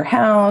in your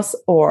house,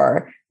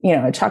 or, a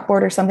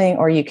chalkboard or something,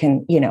 or you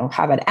can,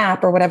 have an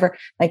app or whatever.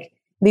 Like,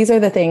 these are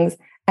the things.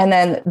 And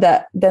then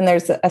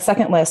there's a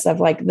second list of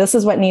like, this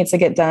is what needs to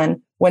get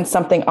done when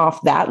something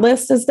off that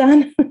list is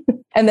done.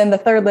 And then the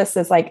third list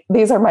is like,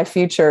 these are my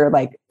future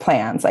like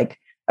plans. Like,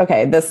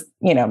 okay, this,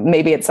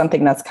 maybe it's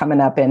something that's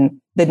coming up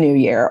in the new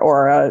year,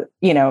 or,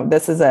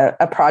 this is a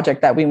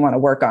project that we want to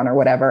work on or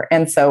whatever.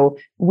 And so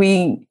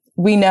we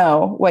we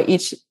know what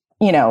each,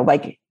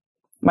 like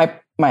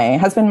my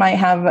husband might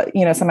have,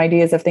 some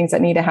ideas of things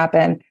that need to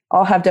happen.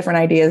 I'll have different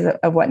ideas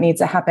of what needs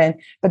to happen,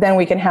 but then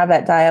we can have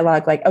that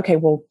dialogue like, okay,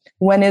 well,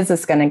 when is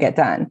this going to get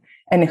done?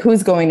 And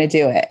who's going to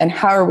do it? And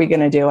how are we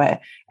going to do it?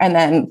 And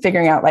then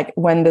figuring out like,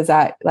 when does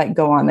that like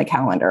go on the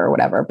calendar or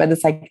whatever? But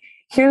it's like,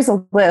 here's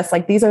a list,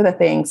 like, these are the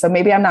things. So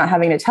maybe I'm not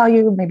having to tell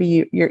you,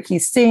 maybe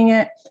he's seeing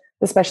it,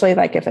 especially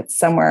like if it's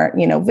somewhere,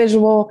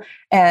 visual,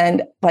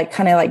 and like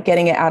kind of like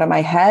getting it out of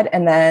my head.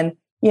 And then,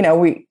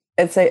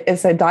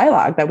 it's a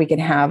dialogue that we can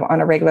have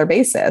on a regular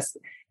basis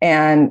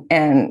and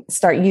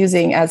start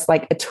using as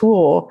like a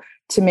tool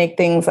to make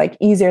things like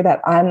easier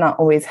that I'm not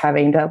always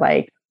having to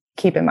like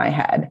keep in my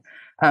head.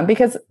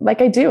 Because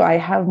like I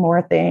have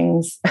more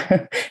things.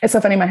 It's so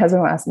funny. My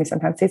husband will ask me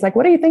sometimes, he's like,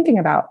 what are you thinking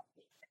about?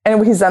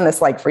 And he's done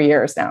this like for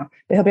years now.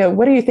 But he'll be like,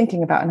 what are you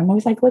thinking about? And I'm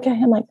always like, look at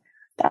him like,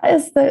 that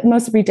is the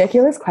most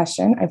ridiculous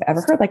question I've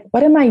ever heard. Like,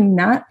 what am I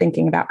not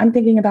thinking about? I'm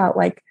thinking about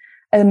like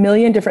a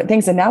million different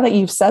things. And now that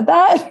you've said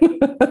that,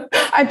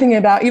 I'm thinking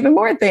about even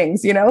more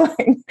things, like,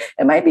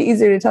 it might be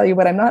easier to tell you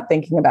what I'm not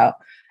thinking about.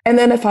 And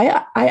then if I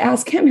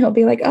ask him, he'll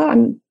be like,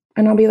 and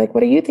I'll be like,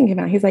 what are you thinking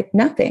about? He's like,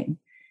 nothing.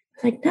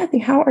 It's like, nothing.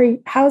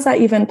 How is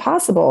that even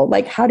possible?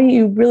 Like, how do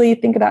you really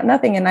think about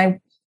nothing? And I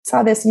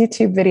saw this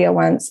YouTube video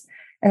once,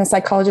 and a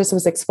psychologist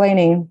was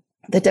explaining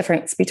the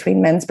difference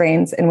between men's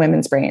brains and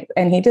women's brains.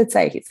 And he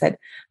said,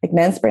 like,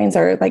 men's brains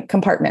are like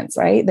compartments,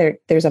 right?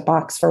 There's a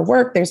box for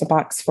work. There's a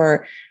box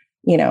for,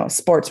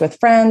 sports with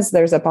friends.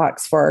 There's a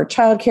box for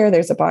childcare.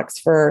 There's a box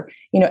for,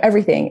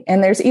 everything.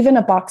 And there's even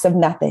a box of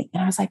nothing.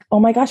 And I was like, oh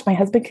my gosh, my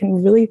husband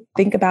can really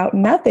think about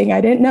nothing.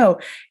 I didn't know.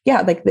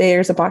 Yeah. Like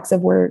there's a box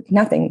of where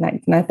nothing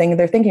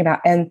they're thinking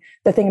about. And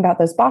the thing about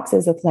those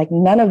boxes, it's like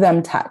none of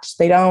them touch.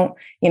 They don't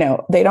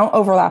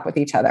overlap with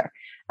each other.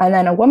 And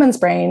then a woman's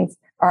brains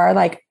are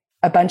like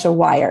a bunch of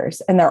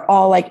wires, and they're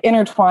all like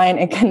intertwined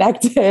and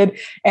connected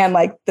and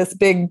like this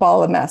big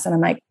ball of mess. And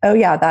I'm like, oh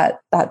yeah,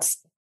 that's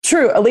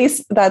true. At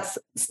least that's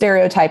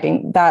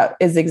stereotyping. That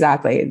is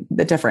exactly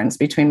the difference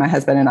between my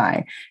husband and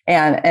I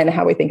and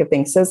how we think of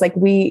things. So it's like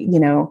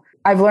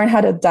I've learned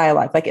how to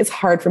dialogue. Like it's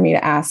hard for me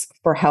to ask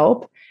for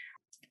help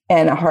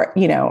and I've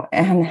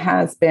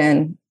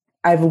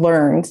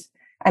learned,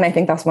 and I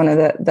think that's one of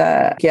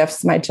the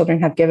gifts my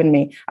children have given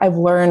me. I've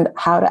learned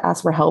how to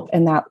ask for help,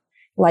 and that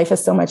life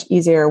is so much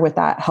easier with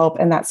that help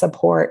and that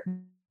support,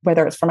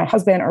 whether it's from my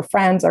husband or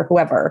friends or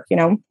whoever,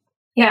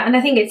 Yeah, and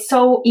I think it's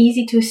so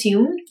easy to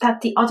assume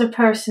that the other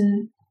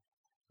person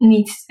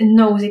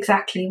knows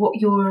exactly what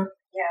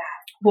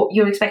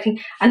you're expecting.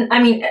 And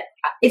I mean,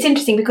 it's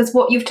interesting because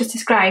what you've just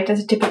described as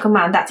a typical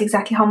man, that's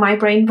exactly how my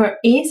brain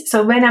is.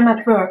 So when I'm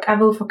at work, I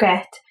will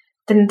forget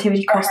the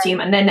nativity costume,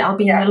 and then I'll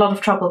be in a lot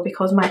of trouble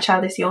because my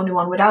child is the only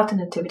one without a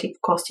nativity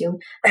costume.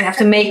 I have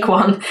to make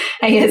one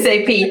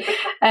ASAP.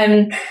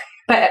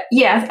 But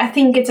yeah, I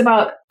think it's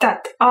about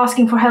that.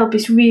 Asking for help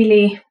is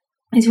really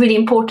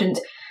important.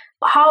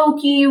 How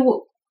do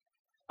you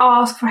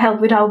ask for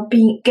help without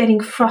getting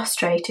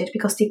frustrated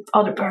because the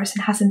other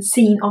person hasn't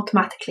seen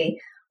automatically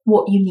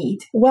what you need?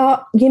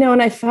 Well,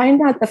 and I find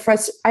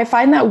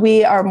that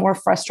we are more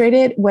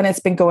frustrated when it's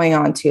been going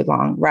on too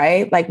long,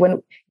 right? Like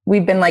when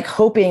we've been like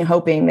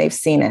hoping they've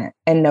seen it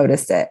and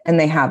noticed it, and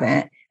they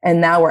haven't.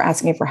 And now we're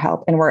asking for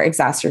help, and we're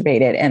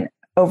exacerbated and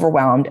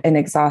overwhelmed and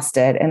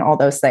exhausted and all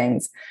those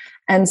things.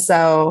 And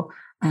so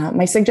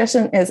my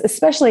suggestion is,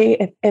 especially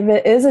if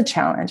it is a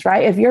challenge,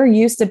 right? If you're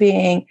used to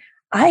being,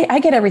 I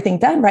get everything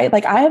done, right?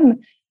 Like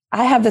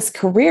I have this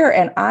career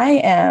and I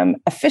am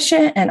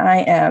efficient and I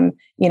am,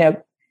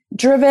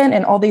 driven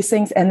and all these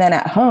things. And then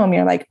at home,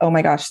 you're like, oh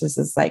my gosh, this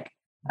is like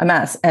a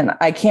mess. And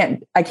I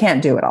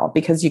can't do it all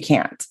because you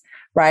can't.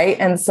 Right.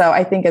 And so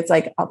I think it's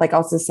like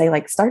also say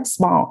like, start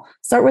small,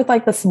 start with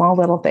like the small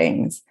little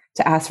things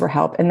to ask for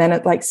help. And then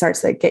it like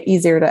starts to get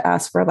easier to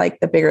ask for like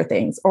the bigger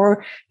things,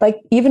 or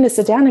like even to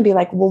sit down and be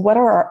like, well, what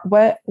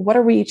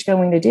are we each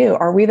going to do?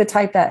 Are we the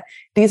type that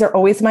these are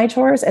always my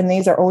chores and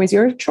these are always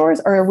your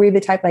chores? Or are we the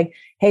type like,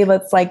 hey,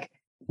 let's like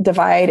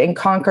divide and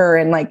conquer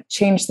and like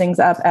change things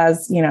up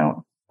as,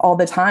 all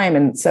the time.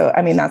 And so,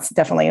 I mean, that's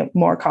definitely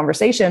more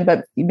conversation,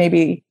 but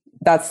maybe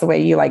that's the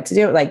way you like to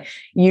do it. Like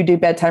you do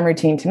bedtime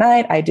routine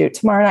tonight, I do it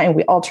tomorrow night, and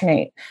we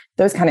alternate,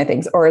 those kind of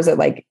things. Or is it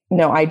like,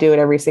 no, I do it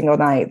every single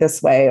night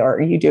this way,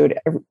 or you do it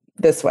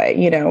this way,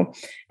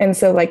 And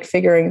so like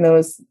figuring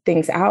those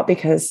things out,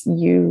 because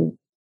you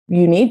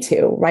need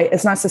to, right?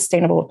 It's not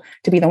sustainable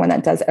to be the one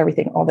that does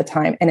everything all the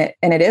time. And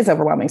it is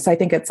overwhelming. So I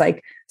think it's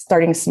like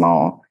starting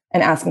small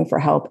and asking for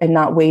help and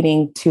not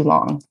waiting too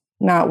long,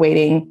 not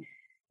waiting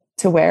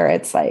to where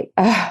it's like,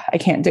 I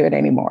can't do it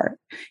anymore,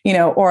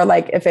 or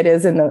like if it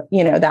is in the,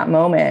 that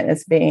moment,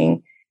 it's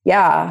being,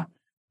 I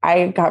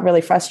got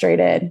really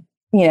frustrated,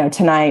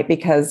 tonight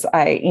because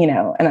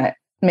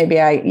maybe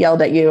I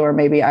yelled at you, or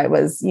maybe I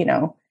was,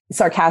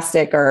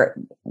 sarcastic or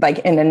like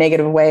in a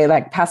negative way,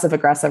 like passive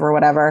aggressive or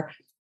whatever.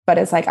 But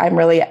it's like, I'm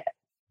really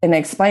in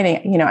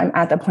explaining, I'm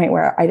at the point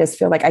where I just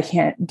feel like I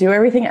can't do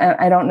everything. And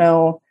I don't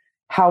know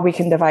how we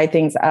can divide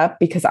things up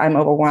because I'm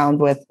overwhelmed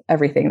with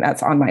everything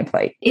that's on my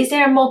plate. Is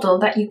there a model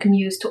that you can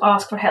use to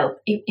ask for help?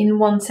 In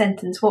one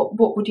sentence, what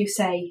would you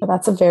say? Well,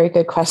 that's a very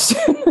good question.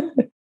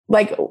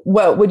 Like,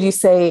 what would you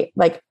say,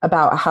 like,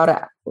 about how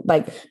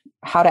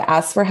to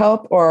ask for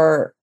help,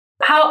 or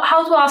how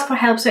to ask for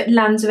help so it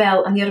lands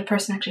well and the other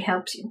person actually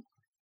helps you?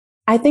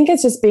 I think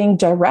it's just being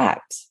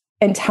direct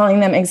and telling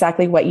them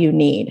exactly what you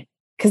need.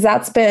 Because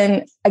that's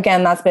been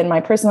my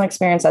personal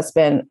experience. That's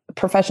been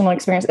professional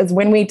experience, is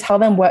when we tell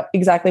them what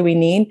exactly we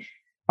need,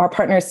 our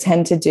partners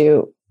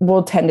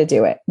will tend to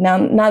do it. Now,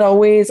 not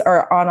always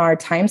are on our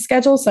time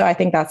schedule. So I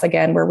think that's,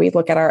 again, where we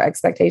look at our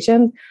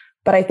expectations.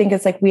 But I think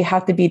it's like, we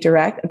have to be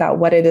direct about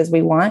what it is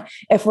we want.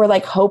 If we're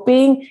like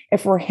hoping,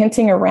 if we're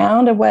hinting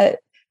around at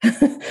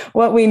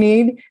what we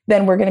need,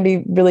 then we're going to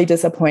be really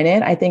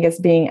disappointed. I think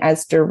it's being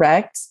as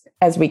direct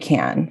as we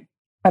can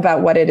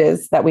about what it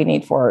is that we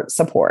need for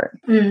support.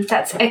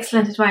 That's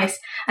excellent advice.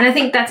 And I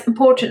think that's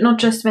important, not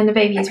just when the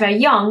baby is very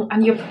young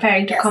and you're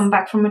preparing to come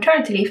back from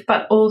maternity leave,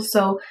 but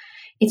also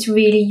it's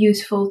really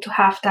useful to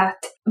have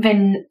that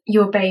when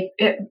you're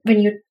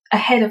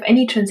ahead of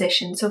any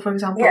transition. So for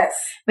example,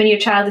 when your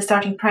child is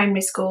starting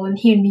primary school, and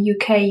here in the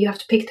UK, you have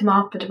to pick them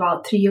up at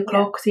about 3:00,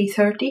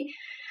 3:30.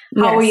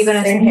 How are you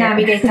going to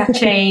navigate that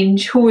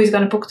change? Who is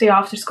going to book the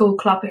after school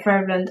club if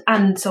relevant,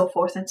 and so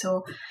forth and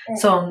so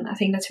on. I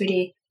think that's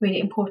really, really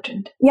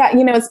important. Yeah.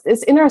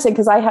 It's interesting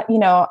because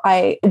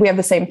we have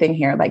the same thing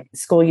here. Like,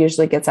 school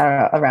usually gets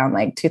out around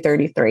like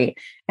 2:33.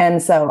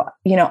 And so,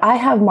 I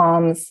have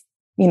moms,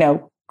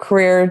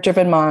 career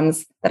driven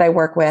moms that I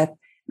work with,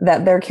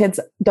 that their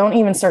kids don't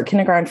even start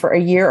kindergarten for a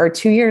year or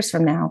 2 years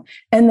from now.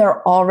 And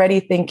they're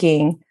already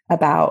thinking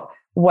about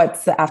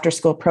what's the after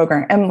school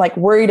program. I'm like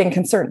worried and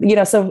concerned,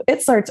 so it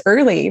starts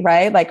early,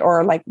 right? Like,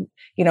 or like,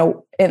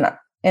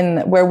 in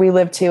where we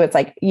live too, it's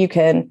like, you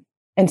can,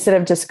 instead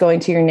of just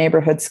going to your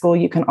neighborhood school,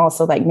 you can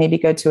also like maybe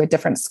go to a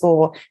different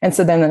school. And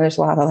so then there's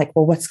a lot of like,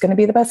 well, what's going to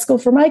be the best school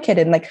for my kid?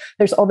 And like,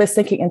 there's all this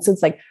thinking. And so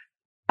it's like,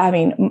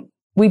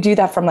 we do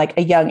that from like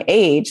a young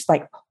age,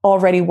 like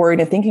already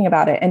worried and thinking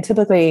about it. And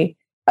typically,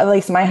 at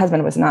least my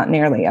husband was not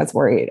nearly as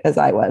worried as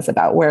I was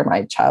about where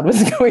my child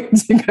was going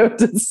to go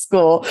to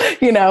school,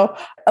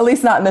 at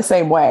least not in the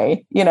same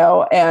way,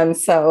 And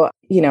so,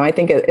 I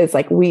think it's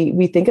like,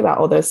 we think about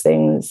all those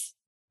things.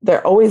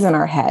 They're always in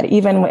our head,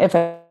 even if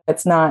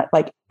it's not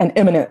like an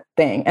imminent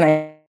thing. And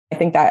I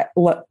think that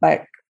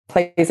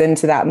plays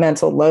into that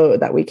mental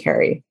load that we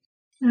carry.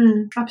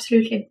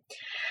 Absolutely.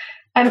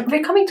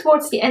 We're coming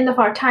towards the end of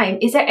our time.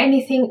 Is there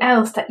anything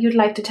else that you'd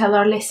like to tell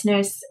our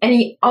listeners?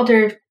 Any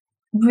other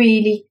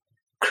really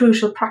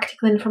crucial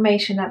practical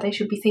information that they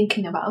should be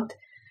thinking about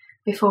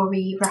before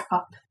we wrap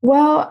up?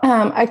 Well,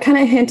 I kind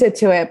of hinted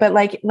to it, but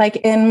like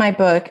in my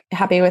book,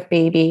 Happy with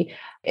Baby,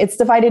 it's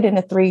divided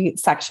into 3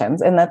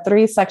 sections. And the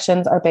 3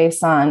 sections are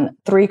based on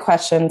 3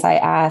 questions I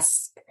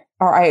ask,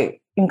 or I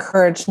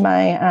encourage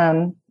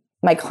my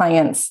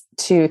clients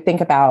to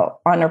think about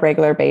on a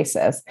regular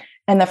basis.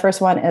 And the first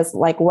one is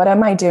like, what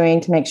am I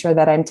doing to make sure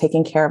that I'm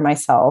taking care of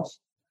myself?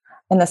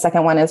 And the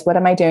second one is, what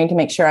am I doing to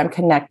make sure I'm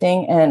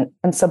connecting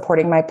and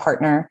supporting my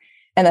partner?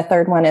 And the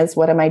third one is,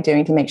 what am I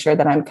doing to make sure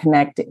that I'm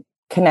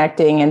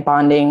connecting and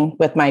bonding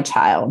with my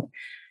child?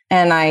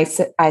 And I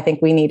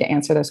think we need to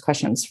answer those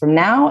questions from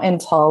now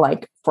until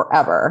like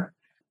forever,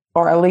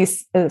 or at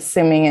least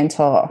assuming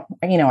until,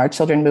 our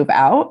children move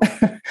out.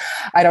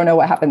 I don't know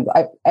what happens.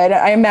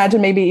 I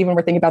imagine maybe even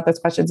we're thinking about those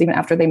questions even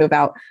after they move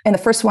out. And the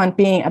first one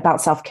being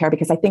about self-care,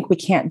 because I think we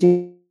can't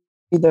do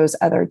those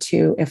other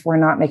 2 if we're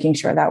not making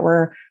sure that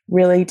we're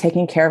really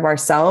taking care of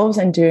ourselves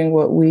and doing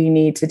what we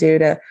need to do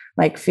to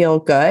like feel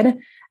good.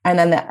 And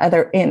then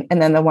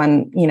the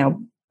one,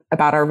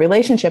 about our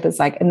relationship is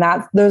like, and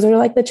those are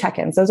like the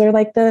check-ins. Those are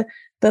like the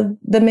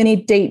mini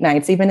date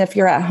nights, even if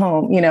you're at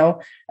home,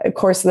 of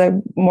course,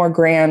 the more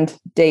grand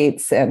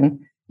dates and,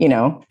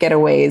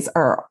 getaways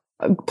are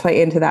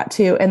play into that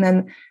too. And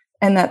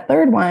that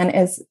third one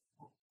is,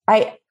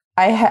 I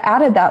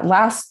added that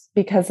last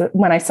because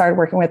when I started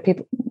working with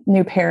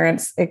new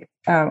parents,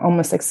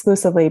 almost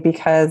exclusively,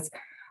 because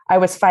I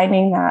was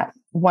finding that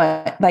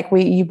like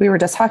we were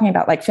just talking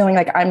about, like feeling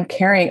like I'm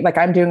carrying, like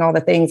I'm doing all the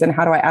things, and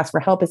how do I ask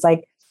for help? It's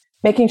like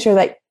making sure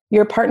that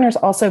your partner's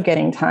also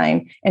getting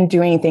time and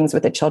doing things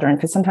with the children.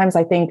 Because sometimes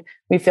I think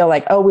we feel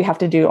like, oh, we have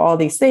to do all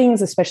these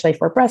things, especially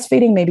for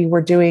breastfeeding. Maybe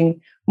we're doing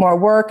more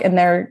work and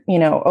they're,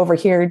 over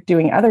here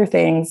doing other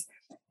things,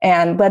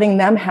 and letting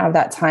them have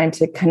that time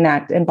to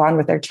connect and bond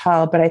with their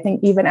child. But I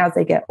think even as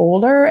they get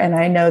older, and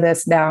I know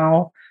this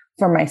now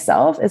for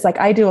myself, is like,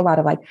 I do a lot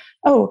of like,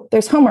 oh,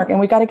 there's homework and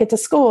we got to get to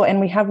school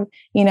and we have,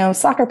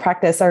 soccer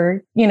practice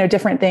or,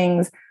 different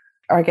things,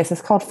 or I guess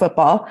it's called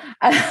football,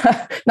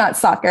 not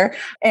soccer.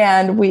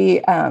 And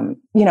we,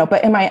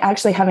 but am I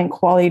actually having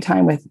quality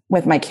time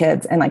with my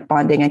kids and like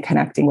bonding and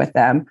connecting with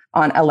them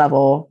on a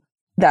level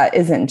that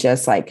isn't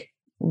just like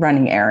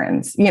running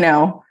errands,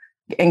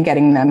 and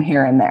getting them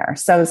here and there.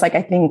 So it's like,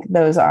 I think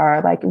those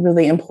are like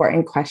really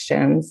important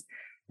questions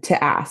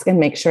to ask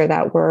and make sure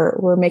that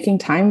we're making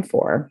time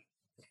for,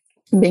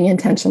 being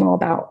intentional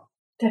about.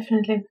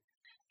 Definitely.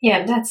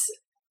 Yeah, that's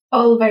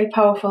all very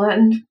powerful.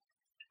 And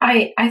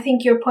I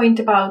think your point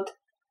about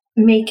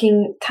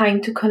making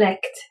time to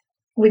connect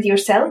with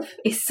yourself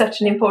is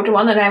such an important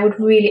one. And I would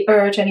really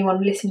urge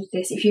anyone listening to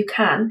this, if you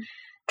can,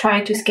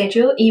 try to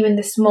schedule even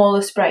the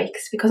smallest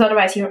breaks, because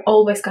otherwise you're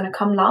always going to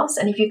come last.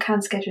 And if you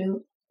can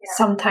schedule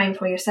some time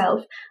for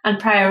yourself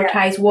and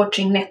prioritize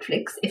watching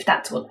Netflix, if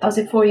that's what does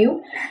it for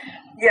you,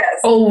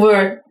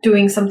 over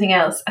doing something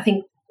else, I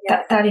think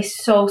that is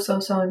so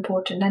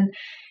important. And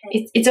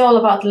it's all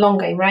about the long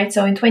game, right?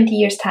 So in 20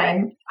 years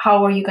time,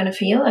 how are you going to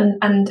feel?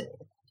 And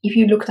if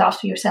you looked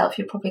after yourself,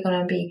 you're probably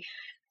going to be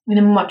in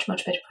a much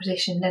better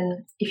position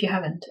than if you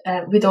haven't,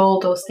 with all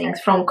those things,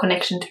 from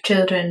connection to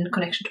children,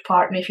 connection to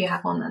partner if you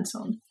have one, and so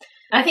on.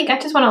 I think I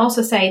just want to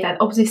also say that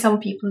obviously some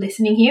people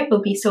listening here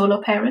will be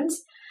solo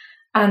parents,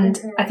 and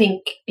I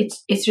think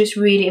it's just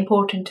really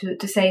important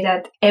to say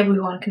that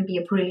everyone can be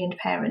a brilliant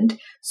parent,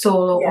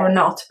 solo or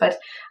not. But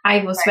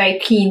I was very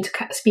keen to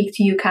speak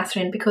to you,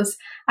 Catherine, because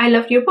I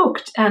loved your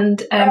book,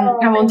 and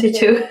I wanted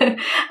to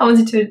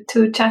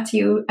chat to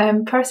you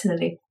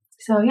personally.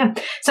 So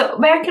So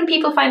where can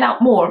people find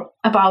out more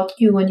about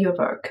you and your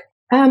work?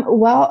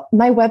 Well,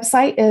 my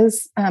website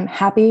is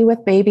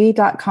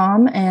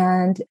happywithbaby.com.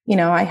 And,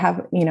 I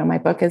have, my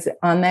book is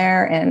on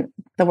there, and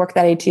the work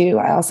that I do.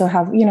 I also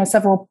have,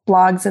 several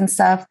blogs and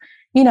stuff,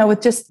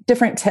 with just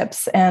different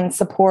tips and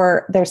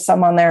support. There's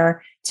some on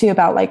there too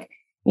about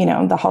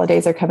the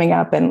holidays are coming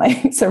up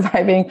and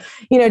surviving,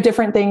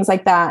 different things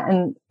like that.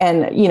 And,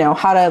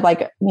 how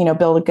to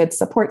build good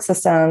support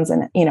systems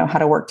and, how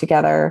to work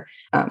together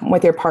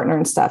with your partner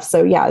and stuff.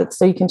 So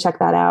so you can check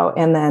that out.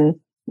 And then,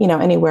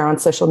 anywhere on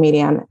social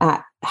media, I'm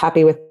at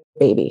Happy with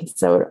Baby.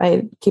 So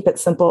I keep it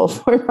simple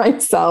for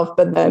myself,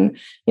 but then,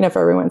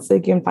 for everyone, so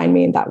you can find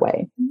me in that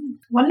way.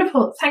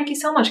 Wonderful. Thank you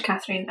so much,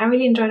 Catherine. I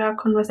really enjoyed our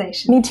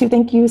conversation. Me too.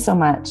 Thank you so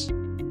much.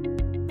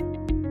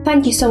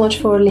 Thank you so much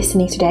for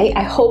listening today.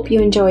 I hope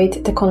you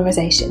enjoyed the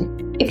conversation.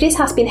 If this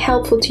has been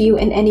helpful to you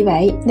in any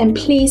way, then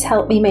please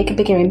help me make a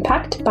bigger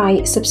impact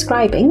by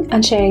subscribing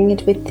and sharing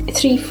it with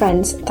 3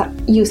 friends that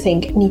you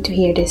think need to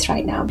hear this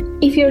right now.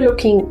 If you're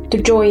looking to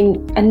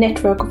join a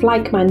network of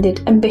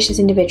like-minded, ambitious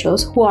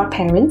individuals who are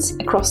parents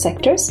across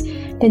sectors,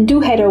 then do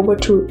head over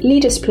to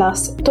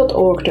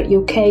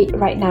leadersplus.org.uk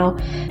right now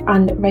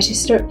and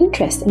register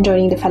interest in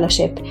joining the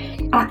fellowship.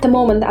 At the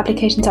moment, the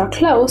applications are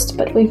closed,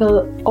 but we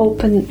will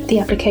open the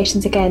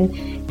applications again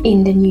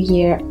in the new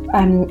year,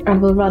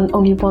 and we'll run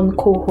only one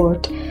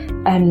cohort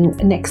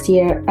next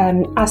year.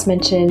 As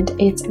mentioned,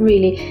 it's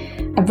really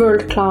a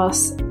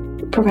world-class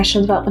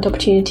professional development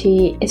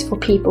opportunity. It's for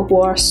people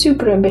who are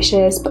super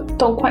ambitious but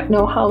don't quite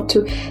know how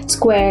to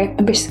square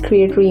ambitious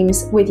career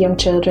dreams with young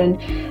children,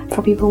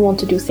 for people who want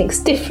to do things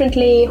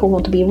differently, who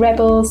want to be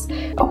rebels,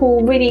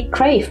 who really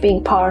crave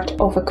being part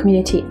of a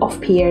community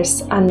of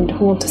peers, and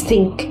who want to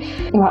think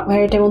about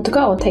where they want to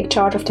go and take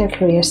charge of their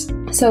careers.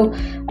 So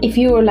if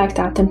you are like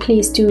that, then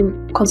please do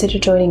consider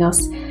joining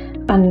us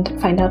and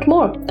find out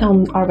more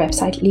on our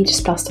website,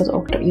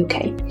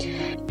 leadersplus.org.uk.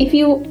 If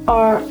you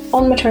are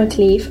on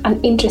maternity leave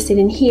and interested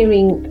in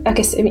hearing,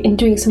 in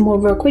doing some more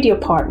work with your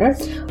partner,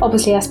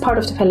 obviously as part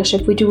of the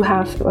fellowship we do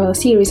have a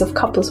series of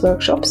couples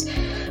workshops,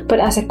 but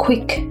as a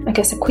quick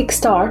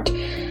start,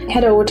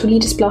 head over to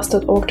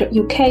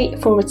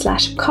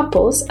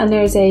leadersplus.org.uk/couples, and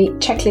there's a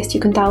checklist you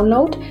can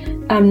download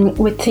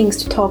with things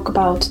to talk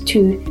about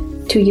to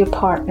your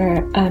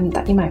partner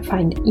that you might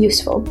find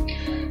useful.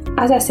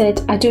 As I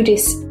said, I do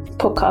this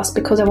podcast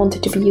because I want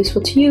it to be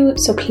useful to you,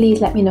 so please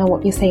let me know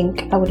what you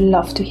think. I would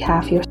love to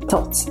have your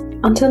thoughts.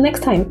 Until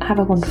next time, have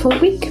a wonderful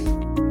week.